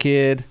Bouchette's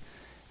kid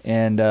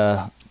and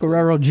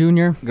Guerrero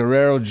Jr.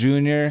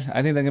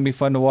 I think they're going to be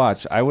fun to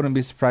watch. I wouldn't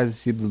be surprised to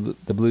see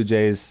the Blue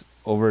Jays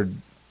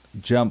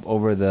jump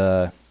over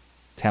the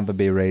Tampa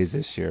Bay Rays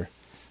this year.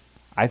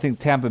 I think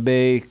Tampa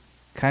Bay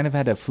kind of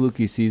had a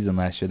fluky season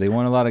last year. They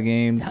won a lot of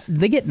games. Did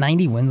they get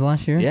 90 wins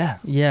last year? Yeah.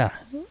 Yeah.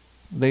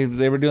 They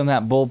were doing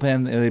that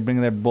bullpen. They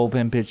bring their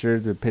bullpen pitcher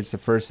to pitch the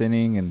first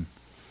inning, and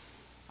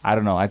I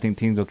don't know. I think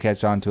teams will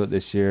catch on to it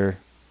this year.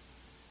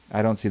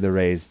 I don't see the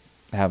Rays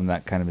having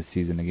that kind of a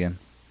season again.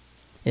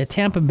 Yeah,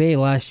 Tampa Bay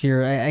last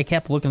year, I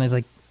kept looking. I was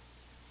like,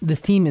 this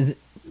team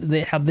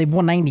they've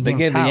won 90 games. They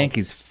gave the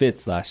Yankees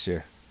fits last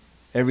year,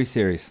 every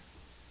series.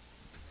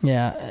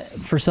 Yeah,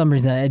 for some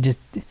reason,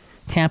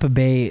 Tampa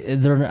Bay,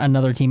 they're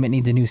another team that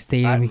needs a new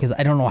stadium because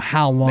I don't know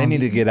how long. They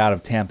need to get out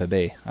of Tampa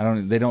Bay.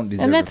 They don't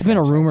deserve. And that's been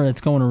a rumor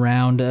that's going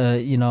around.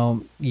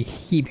 You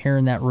keep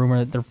hearing that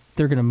rumor that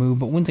they're going to move,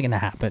 but when's it going to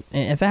happen?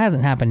 If it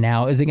hasn't happened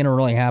now, is it going to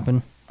really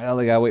happen? Well,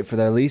 they got to wait for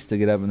their lease to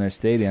get up in their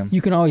stadium.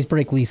 You can always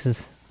break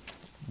leases.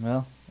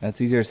 Well,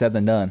 that's easier said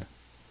than done.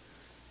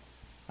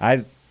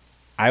 I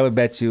would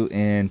bet you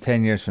in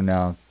 10 years from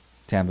now,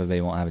 Tampa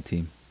Bay won't have a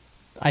team.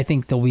 I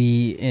think they'll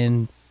be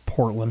in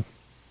Portland.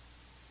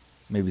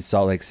 Maybe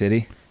Salt Lake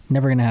City.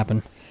 Never going to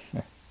happen.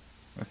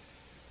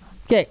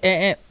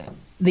 Okay,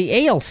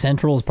 the AL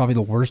Central is probably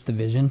the worst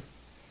division.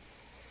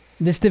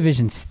 This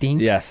division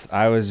stinks. Yes,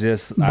 I was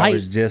just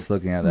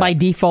looking at that. By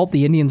default,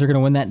 the Indians are going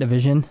to win that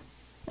division.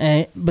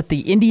 But the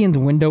Indians'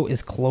 window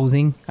is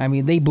closing. I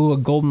mean, they blew a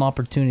golden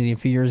opportunity a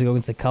few years ago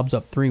against the Cubs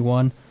up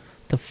 3-1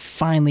 to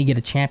finally get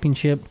a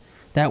championship.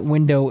 That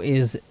window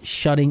is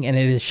shutting, and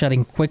it is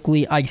shutting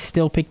quickly. I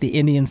still pick the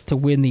Indians to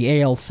win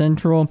the AL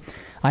Central.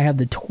 I have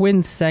the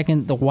Twins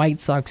second, the White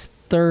Sox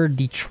third,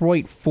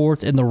 Detroit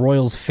fourth, and the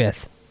Royals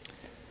fifth.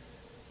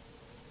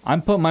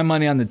 I'm putting my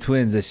money on the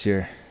Twins this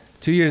year.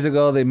 2 years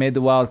ago, they made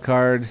the wild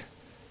card.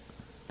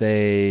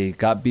 They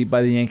got beat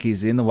by the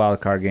Yankees in the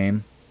wild card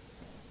game.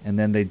 And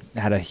then they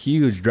had a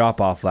huge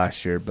drop-off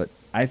last year. But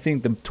I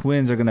think the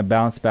Twins are going to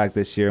bounce back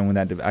this year and win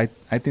that.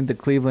 I think the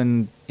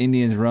Cleveland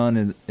Indians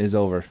run is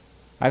over.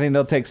 I think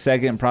they'll take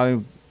second,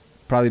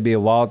 probably be a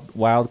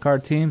wild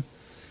card team.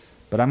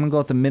 But I'm going to go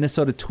with the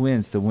Minnesota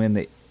Twins to win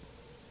the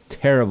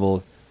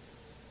terrible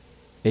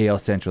AL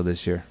Central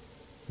this year.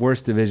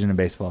 Worst division in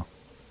baseball.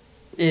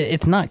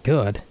 It's not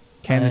good.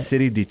 Kansas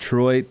City,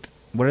 Detroit.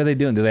 What are they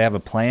doing? Do they have a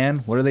plan?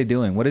 What are they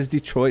doing? What is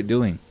Detroit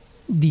doing?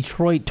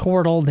 Detroit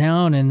tore it all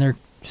down, and they're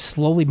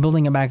slowly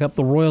building it back up.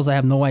 The Royals, I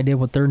have no idea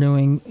what they're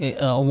doing,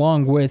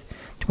 along with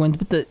Twins.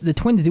 But the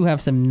Twins do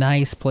have some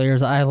nice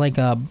players. I like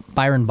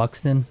Byron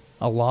Buxton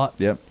a lot.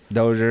 Yep.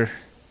 Dozier.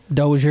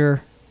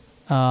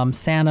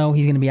 Sano,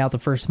 he's going to be out the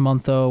first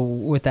month, though,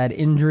 with that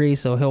injury,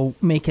 so he'll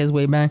make his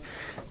way back.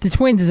 The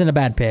Twins isn't a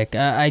bad pick.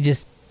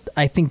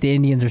 I think the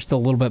Indians are still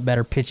a little bit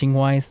better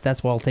pitching-wise.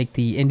 That's why I'll take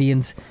the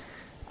Indians.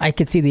 I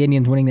could see the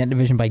Indians winning that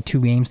division by 3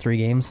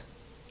 games.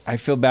 I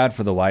feel bad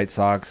for the White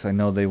Sox. I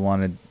know they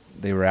wanted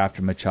they were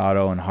after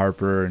Machado and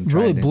Harper and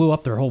Really blew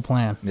up their whole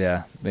plan.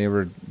 Yeah, they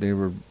were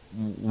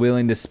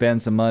willing to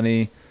spend some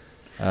money.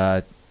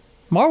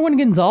 Marwin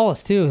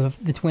Gonzalez too.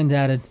 The Twins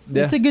added.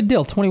 Yeah. It's a good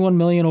deal. $21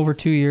 million over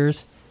 2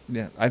 years.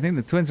 Yeah, I think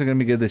the Twins are going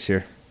to be good this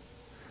year.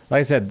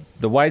 Like I said,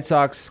 the White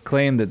Sox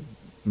claim that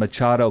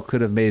Machado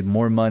could have made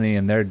more money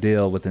in their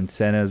deal with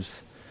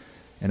incentives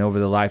and over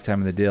the lifetime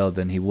of the deal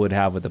than he would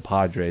have with the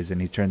Padres,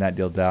 and he turned that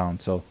deal down.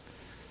 So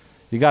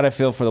you got to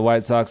feel for the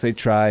White Sox. They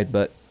tried,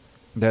 but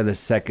they're the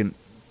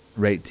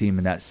second-rate team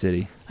in that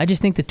city. I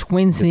just think the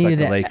Twins Just like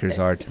needed the Lakers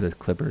are to the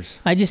Clippers.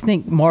 I just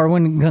think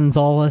Marwin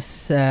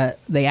Gonzalez,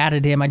 they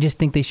added him. I just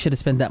think they should have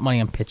spent that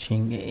money on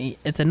pitching.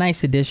 It's a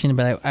nice addition,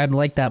 but I'd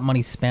like that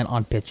money spent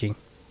on pitching.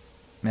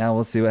 Yeah,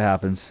 we'll see what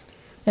happens.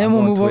 And I'm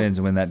we'll going move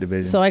Twins win that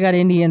division. So I got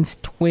Indians,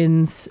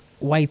 Twins,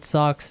 White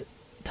Sox,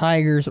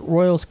 Tigers,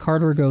 Royals.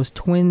 Carter goes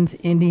Twins,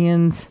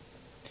 Indians.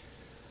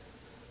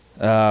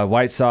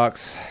 White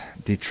Sox,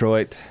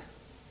 Detroit,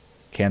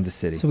 Kansas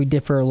City. So we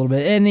differ a little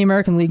bit. In the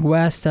American League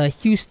West,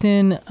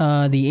 Houston,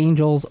 the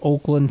Angels,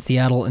 Oakland,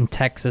 Seattle, and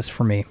Texas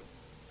for me.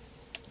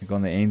 You're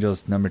going the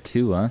Angels number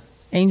 2, huh?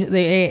 The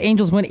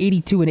Angels went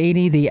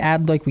 82-80. They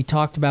add, like we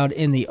talked about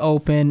in the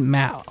Open.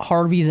 Matt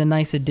Harvey's a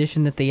nice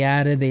addition that they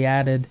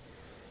added.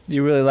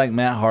 You really like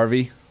Matt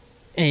Harvey?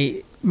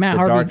 Harvey,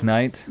 Dark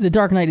Knight? The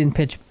Dark Knight didn't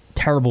pitch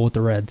terrible with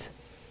the Reds.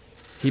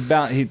 He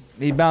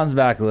bounced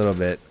back a little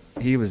bit.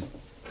 He was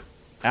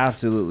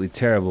absolutely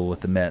terrible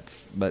with the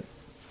Mets, but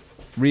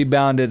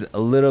rebounded a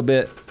little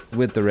bit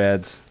with the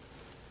Reds.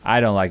 I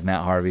don't like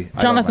Matt Harvey.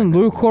 Jonathan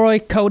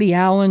Lucroy, Cody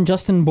Allen,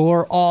 Justin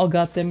Bour, all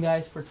got them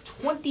guys for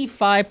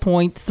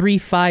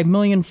 $25.35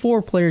 million.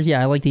 4 players. Yeah,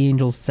 I like the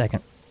Angels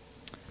second.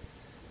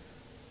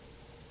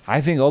 I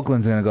think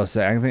Oakland's going to go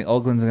second. I think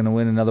Oakland's going to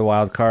win another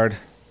wild card.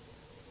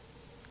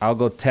 I'll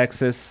go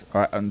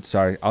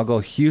I'll go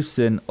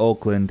Houston,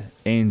 Oakland,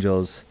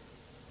 Angels.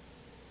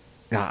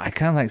 Yeah, I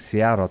kind of like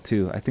Seattle,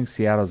 too. I think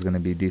Seattle's going to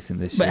be decent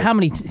this year. But how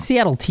many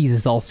Seattle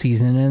teases all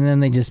season, and then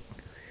they just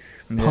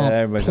everybody thought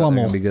they were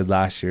going to be good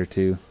last year,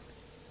 too.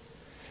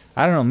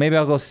 I don't know. Maybe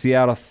I'll go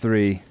Seattle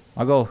 3.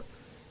 I'll go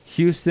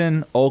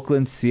Houston,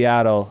 Oakland,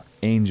 Seattle,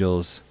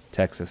 Angels,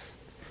 Texas.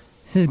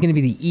 This is going to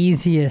be the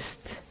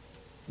easiest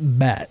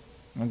bet.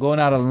 I'm going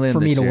out on a limb for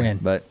me this to year, win.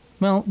 But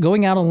well,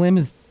 going out on a limb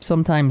is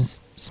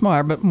sometimes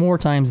smart, but more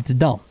times it's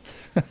dumb.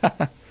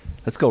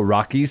 Let's go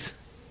Rockies.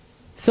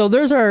 So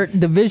there's our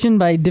division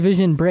by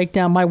division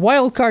breakdown. My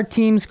wild card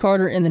teams,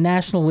 Carter, in the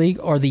National League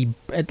are the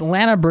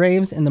Atlanta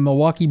Braves and the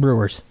Milwaukee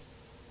Brewers.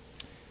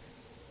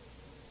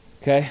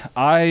 Okay,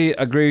 I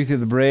agree with you,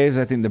 the Braves.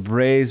 I think the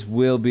Braves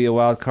will be a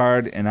wild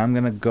card, and I'm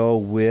going to go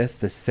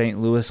with the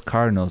St. Louis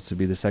Cardinals to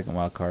be the second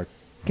wild card.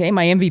 Okay,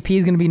 my MVP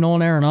is going to be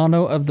Nolan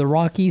Arenado of the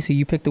Rockies, who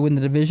you picked to win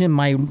the division.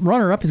 My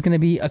runner-up is going to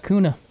be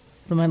Acuna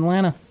from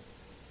Atlanta.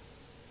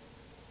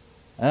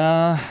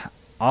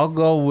 I'll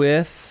go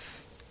with...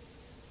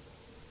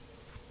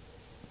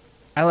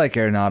 I like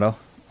Arenado.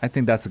 I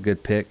think that's a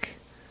good pick.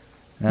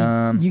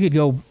 You could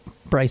go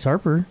Bryce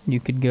Harper. You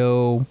could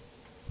go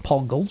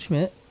Paul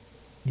Goldschmidt.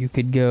 You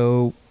could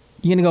go...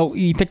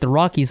 You picked the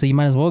Rockies, so you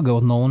might as well go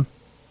with Nolan.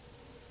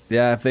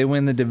 Yeah, if they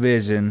win the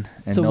division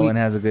and So Nolan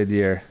has a good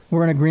year.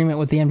 We're in agreement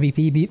with the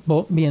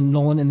MVP being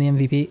Nolan in the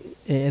MVP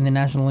in the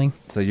National League.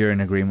 So you're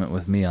in agreement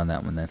with me on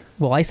that one then.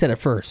 Well, I said it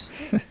first.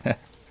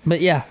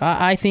 But yeah,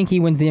 I think he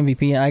wins the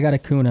MVP. I got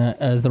Acuna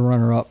as the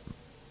runner-up.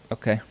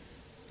 Okay.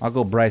 I'll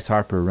go Bryce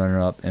Harper,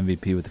 runner-up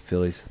MVP with the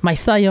Phillies. My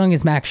Cy Young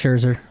is Max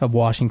Scherzer of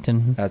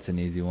Washington. That's an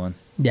easy one.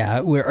 Yeah,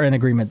 we're in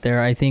agreement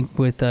there. I think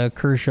with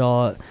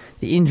Kershaw,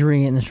 the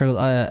injury and the struggle,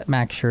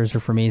 Max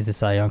Scherzer for me is the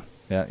Cy Young.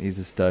 Yeah, he's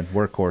a stud.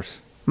 Workhorse.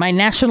 My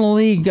National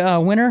League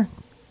winner,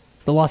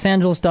 the Los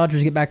Angeles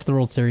Dodgers get back to the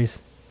World Series.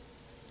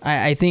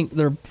 I think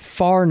they're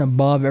far and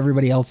above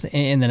everybody else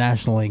in the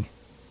National League.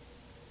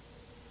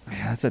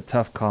 Yeah, that's a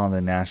tough call in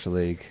the National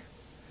League.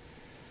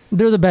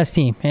 They're the best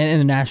team in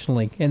the National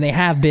League, and they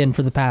have been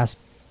for the past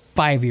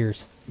 5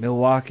 years.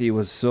 Milwaukee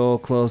was so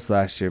close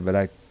last year, but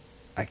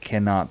I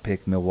cannot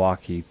pick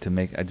Milwaukee to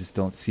make. I just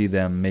don't see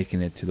them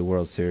making it to the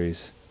World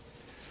Series.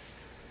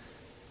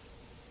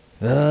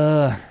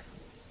 Oh,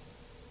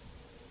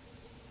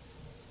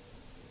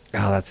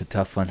 that's a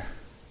tough one.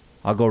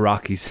 I'll go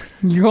Rockies.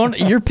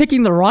 You're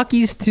picking the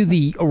Rockies to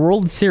the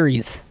World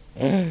Series.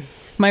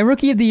 My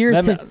Rookie of the Year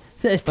is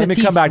Tatis. Let me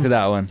come back to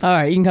that one. All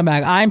right, you can come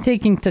back. I'm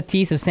taking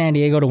Tatis of San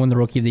Diego to win the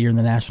Rookie of the Year in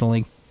the National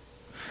League.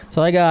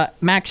 So I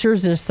got Max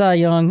Scherzer, Cy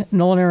Young,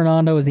 Nolan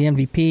Arenado as the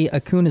MVP,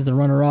 Acuna is the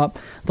runner-up,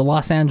 the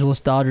Los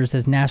Angeles Dodgers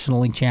as National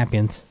League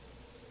champions.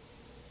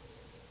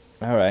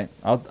 All right,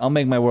 I'll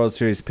make my World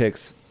Series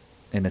picks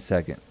in a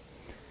second.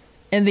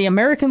 In the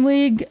American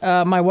League,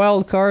 my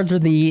wild cards are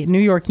the New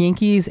York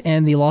Yankees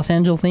and the Los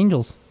Angeles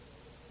Angels.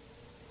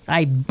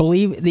 I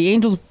believe the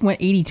Angels went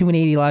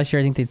 82-80 last year.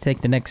 I think they take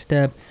the next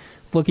step.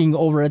 Looking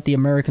over at the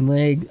American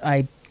League,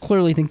 I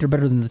clearly think they're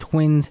better than the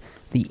Twins,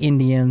 the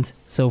Indians.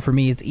 So for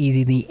me, it's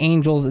easy. The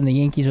Angels and the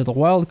Yankees are the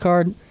wild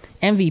card.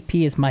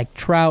 MVP is Mike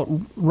Trout.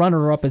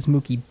 Runner-up is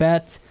Mookie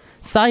Betts.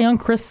 Cy Young,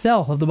 Chris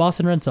Sale of the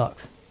Boston Red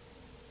Sox.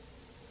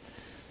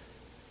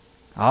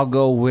 I'll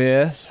go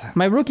with.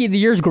 My rookie of the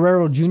year is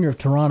Guerrero Jr. of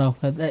Toronto.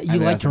 You like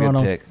that's Toronto?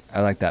 A good pick.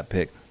 I like that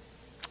pick.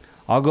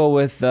 I'll go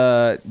with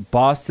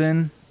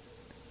Boston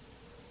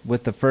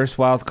with the first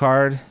wild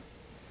card,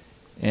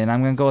 and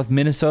I'm going to go with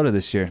Minnesota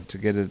this year to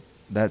get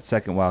that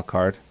second wild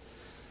card.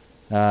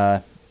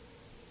 I'm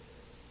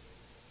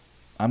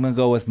going to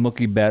go with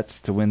Mookie Betts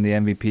to win the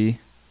MVP.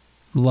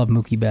 Love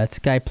Mookie Betts.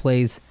 Guy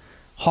plays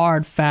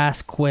hard,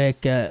 fast,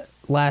 quick.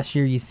 Last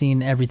year, you've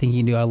seen everything he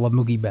can do. I love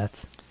Mookie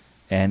Betts.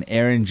 And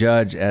Aaron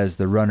Judge as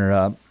the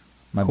runner-up.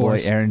 My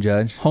boy Aaron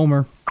Judge.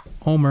 Homer.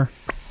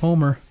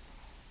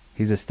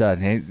 He's a stud.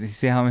 Hey, you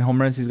see how many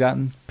home runs he's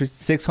gotten?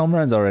 6 home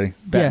runs already.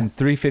 Batting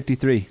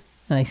 .353.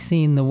 And I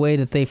seen the way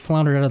that they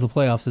floundered out of the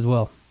playoffs as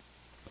well.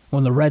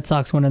 When the Red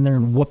Sox went in there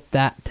and whooped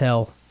that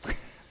tail.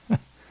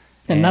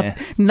 And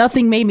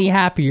nothing made me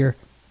happier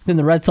than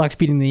the Red Sox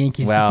beating the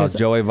Yankees. Wow,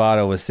 Joey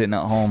Votto was sitting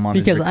at home on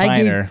his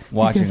recliner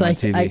watching on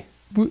TV.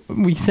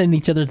 We send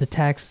each other the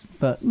text,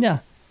 but yeah.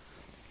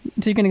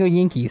 So you're going to go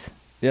Yankees?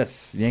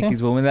 Yes,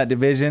 Yankees will win that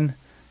division.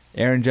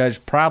 Aaron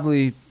Judge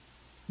probably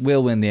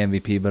will win the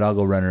MVP, but I'll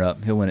go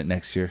runner-up. He'll win it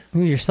next year.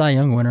 Who's your Cy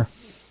Young winner?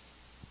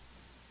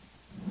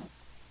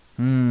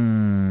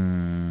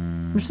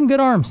 There's some good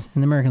arms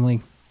in the American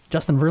League.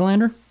 Justin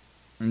Verlander?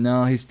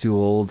 No, he's too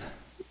old.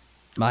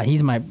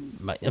 He's my.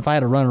 If I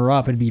had a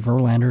runner-up, it'd be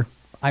Verlander.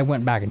 I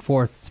went back and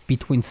forth. It's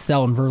between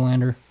Sale and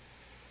Verlander.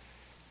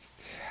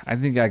 I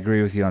think I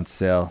agree with you on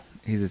Sale.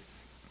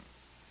 He's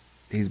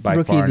by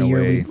Rookie far of the and year.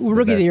 away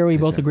Rookie of the year, we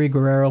both agree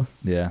Guerrero.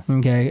 Yeah.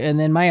 Okay, and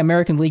then my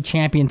American League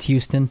champions,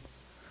 Houston.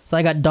 So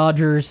I got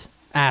Dodgers,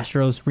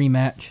 Astros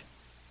rematch.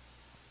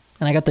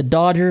 And I got the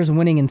Dodgers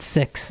winning in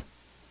 6.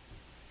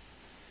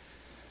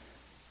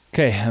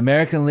 Okay,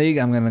 American League,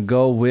 I'm going to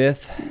go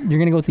with... You're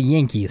going to go with the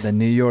Yankees. The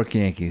New York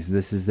Yankees.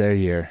 This is their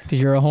year.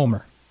 Because you're a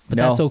homer. But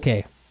No. that's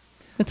okay.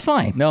 It's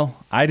fine. No,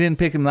 I didn't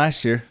pick him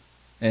last year.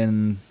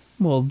 And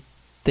Well,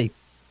 they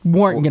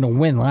weren't going to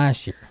win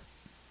last year.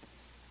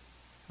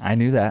 I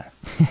knew that.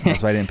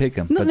 That's why I didn't pick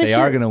him. No, But this they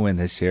are year- going to win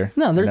this year.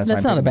 No, and that's why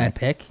I'm not a picking bad them.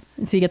 pick.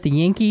 So you got the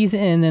Yankees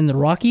and then the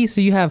Rockies. So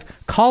you have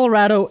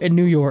Colorado and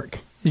New York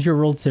is your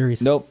World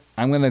Series. Nope.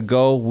 I'm going to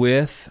go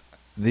with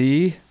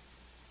the,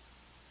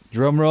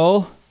 drum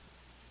roll,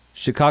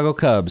 Chicago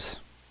Cubs.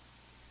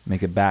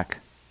 Make it back.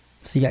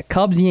 So you got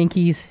Cubs,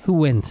 Yankees. Who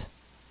wins?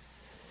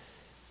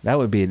 That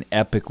would be an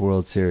epic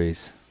World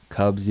Series.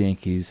 Cubs,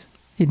 Yankees.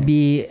 It'd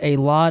be a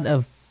lot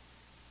of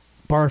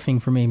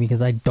barfing for me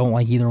because I don't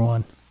like either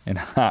one. And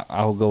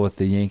I'll go with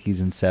the Yankees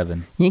in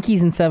 7.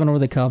 Yankees in 7 over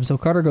the Cubs. So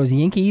Carter goes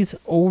Yankees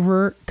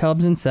over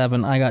Cubs in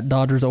 7. I got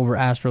Dodgers over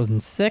Astros in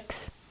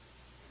 6.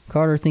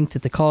 Carter thinks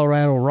that the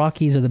Colorado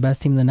Rockies are the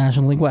best team in the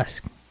National League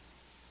West.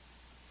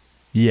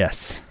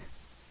 Yes.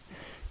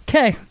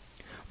 Okay.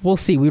 We'll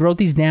see. We wrote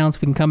these down so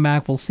we can come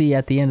back. We'll see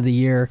at the end of the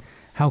year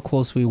how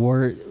close we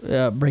were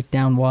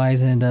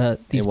breakdown-wise. And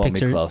these It won't picks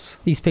be are close.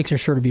 These picks are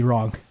sure to be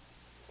wrong.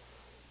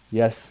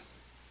 Yes.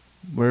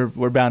 We're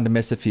bound to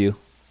miss a few.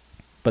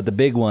 But the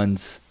big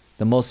ones,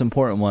 the most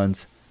important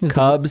ones,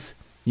 Cubs,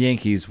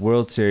 Yankees,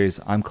 World Series,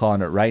 I'm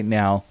calling it right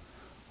now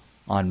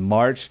on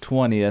March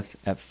 20th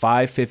at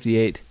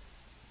 5:58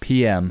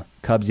 p.m.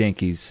 Cubs,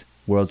 Yankees,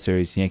 World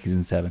Series, Yankees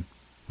in 7.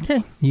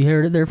 Okay, you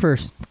heard it there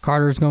first.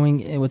 Carter's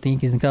going with the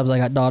Yankees and Cubs. I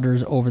got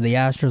Dodgers over the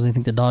Astros. I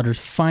think the Dodgers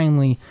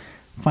finally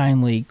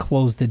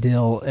close the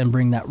deal and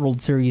bring that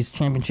World Series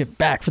championship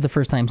back for the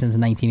first time since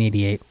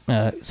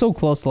 1988. So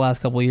close the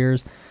last couple of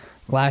years.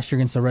 Last year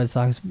against the Red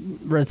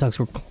Sox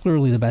were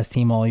clearly the best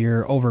team all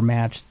year,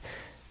 overmatched.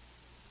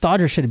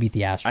 Dodgers should have beat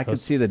the Astros. I could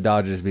see the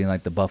Dodgers being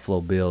like the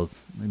Buffalo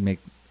Bills. They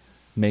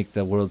make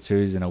the World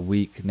Series in a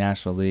weak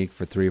National League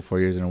for 3 or 4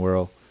 years in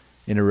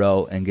a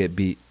row and get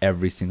beat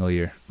every single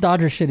year.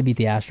 Dodgers should have beat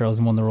the Astros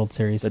and won the World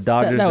Series. The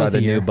Dodgers That are was the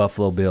the year. new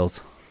Buffalo Bills.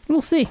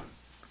 We'll see.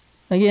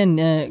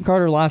 Again,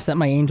 Carter laughs at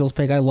my Angels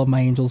pick. I love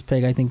my Angels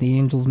pick. I think the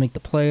Angels make the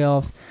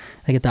playoffs.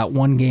 They get that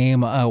one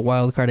game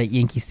wild card at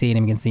Yankee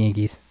Stadium against the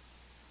Yankees.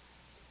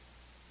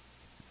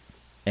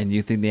 And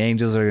you think the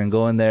Angels are going to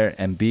go in there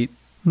and beat?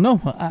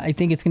 No, I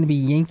think it's going to be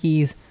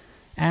Yankees,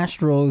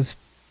 Astros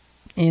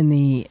in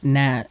the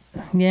Nat.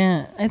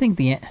 Yeah, I think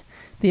the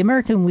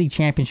American League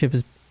Championship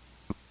is.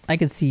 I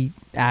could see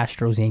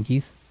Astros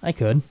Yankees. I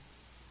could.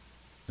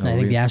 I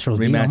think the Astros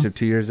beat rematch them. of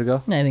 2 years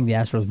ago. I think the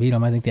Astros beat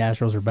them. I think the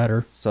Astros are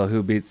better. So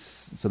who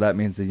beats? So that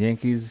means the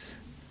Yankees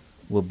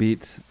will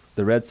beat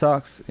the Red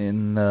Sox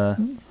in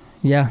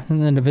Yeah, in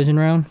the division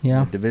round.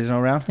 Yeah, the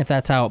divisional round. if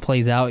that's how it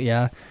plays out.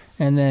 Yeah,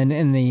 and then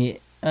in the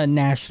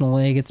National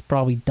League, it's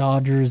probably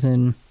Dodgers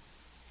and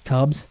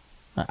Cubs.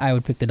 I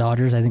would pick the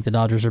Dodgers. I think the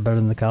Dodgers are better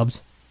than the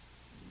Cubs.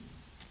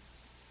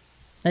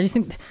 I just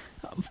think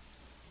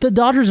the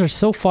Dodgers are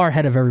so far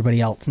ahead of everybody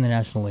else in the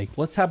National League.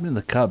 What's happened to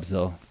the Cubs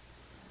though?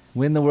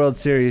 Win the World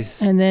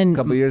Series And then a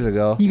couple years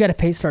ago. you got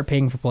to start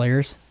paying for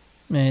players,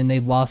 and they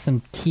lost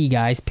some key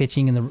guys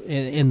pitching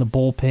in the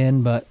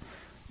bullpen, but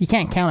you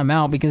can't count them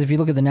out because if you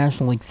look at the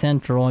National League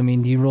Central, I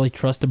mean, do you really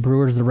trust the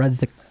Brewers, the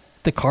Reds,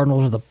 the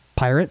Cardinals, or the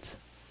Pirates?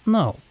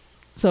 No.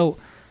 So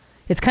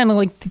it's kind of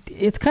like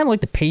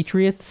the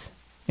Patriots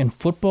In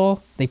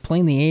football, they play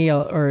in the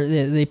AL or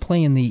they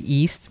play in the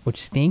East,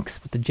 which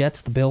stinks with the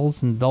Jets, the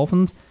Bills, and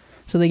Dolphins.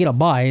 So they get a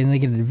bye and they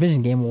get a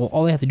division game. Well,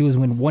 all they have to do is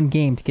win one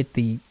game to get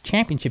the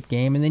championship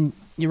game, and then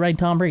you ride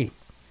Tom Brady.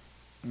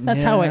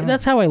 That's how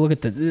I look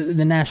at the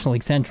National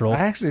League Central. I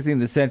actually think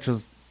the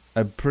Central's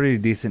a pretty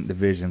decent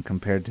division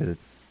compared to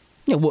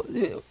Yeah, well,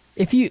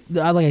 if you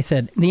like I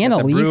said, the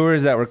NL the East.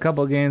 Brewers that were a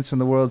couple games from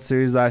the World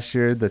Series last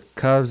year, the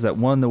Cubs that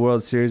won the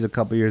World Series a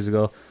couple years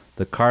ago,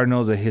 the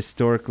Cardinals, a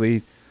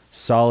historically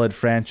solid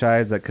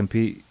franchise that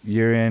compete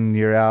year in,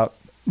 year out.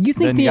 You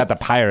think then you got the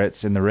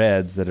Pirates and the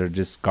Reds that are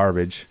just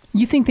garbage.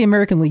 You think the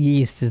American League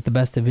East is the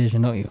best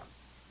division, don't you?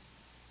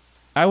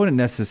 I wouldn't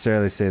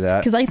necessarily say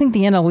that. Because I think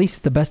the NL East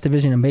is the best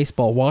division in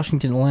baseball.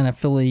 Washington, Atlanta,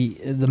 Philly,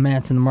 the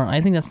Mets, and the Marlins.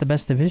 I think that's the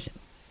best division.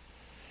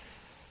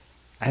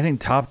 I think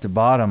top to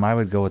bottom, I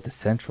would go with the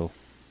Central.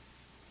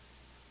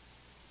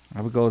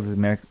 I would go with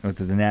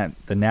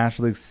the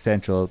National League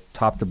Central,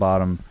 top to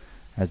bottom,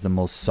 as the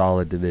most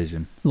solid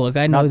division. Look,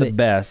 I know not the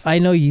best. I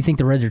know you think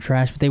the Reds are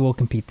trash, but they will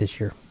compete this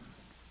year.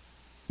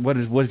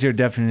 What's your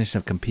definition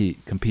of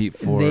compete? Compete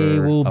for they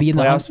will be a in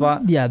the playoff hunt,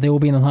 spot? Yeah, they will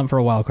be in the hunt for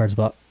a wild card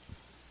spot.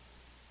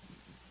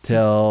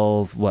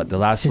 Till what? The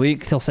last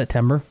week? Till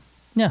September.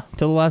 Yeah,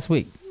 till the last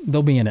week.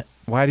 They'll be in it.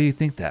 Why do you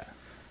think that?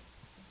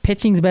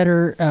 Pitching's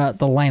better.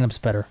 The lineup's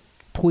better.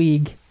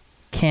 Puig,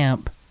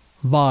 Kemp,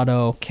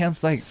 Votto.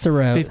 Kemp's like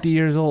Sorotte. 50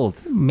 years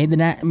old. Made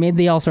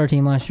the All-Star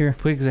team last year.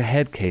 Puig's a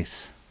head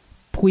case.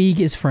 Puig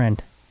is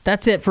friend.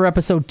 That's it for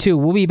episode 2.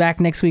 We'll be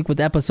back next week with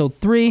episode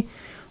 3.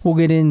 We'll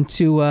get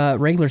into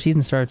regular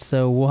season starts,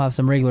 so we'll have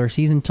some regular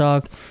season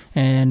talk,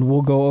 and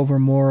we'll go over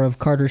more of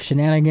Carter's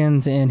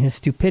shenanigans and his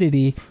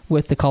stupidity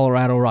with the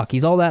Colorado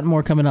Rockies. All that and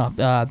more coming up.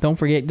 Don't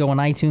forget, go on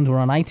iTunes. We're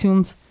on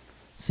iTunes,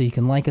 so you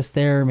can like us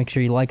there. Make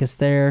sure you like us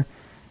there,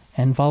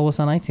 and follow us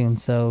on iTunes.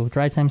 So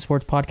Drive Time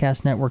Sports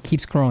Podcast Network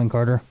keeps growing,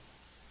 Carter.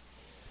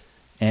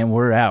 And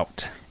we're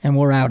out. And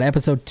we're out.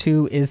 Episode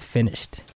 2 is finished.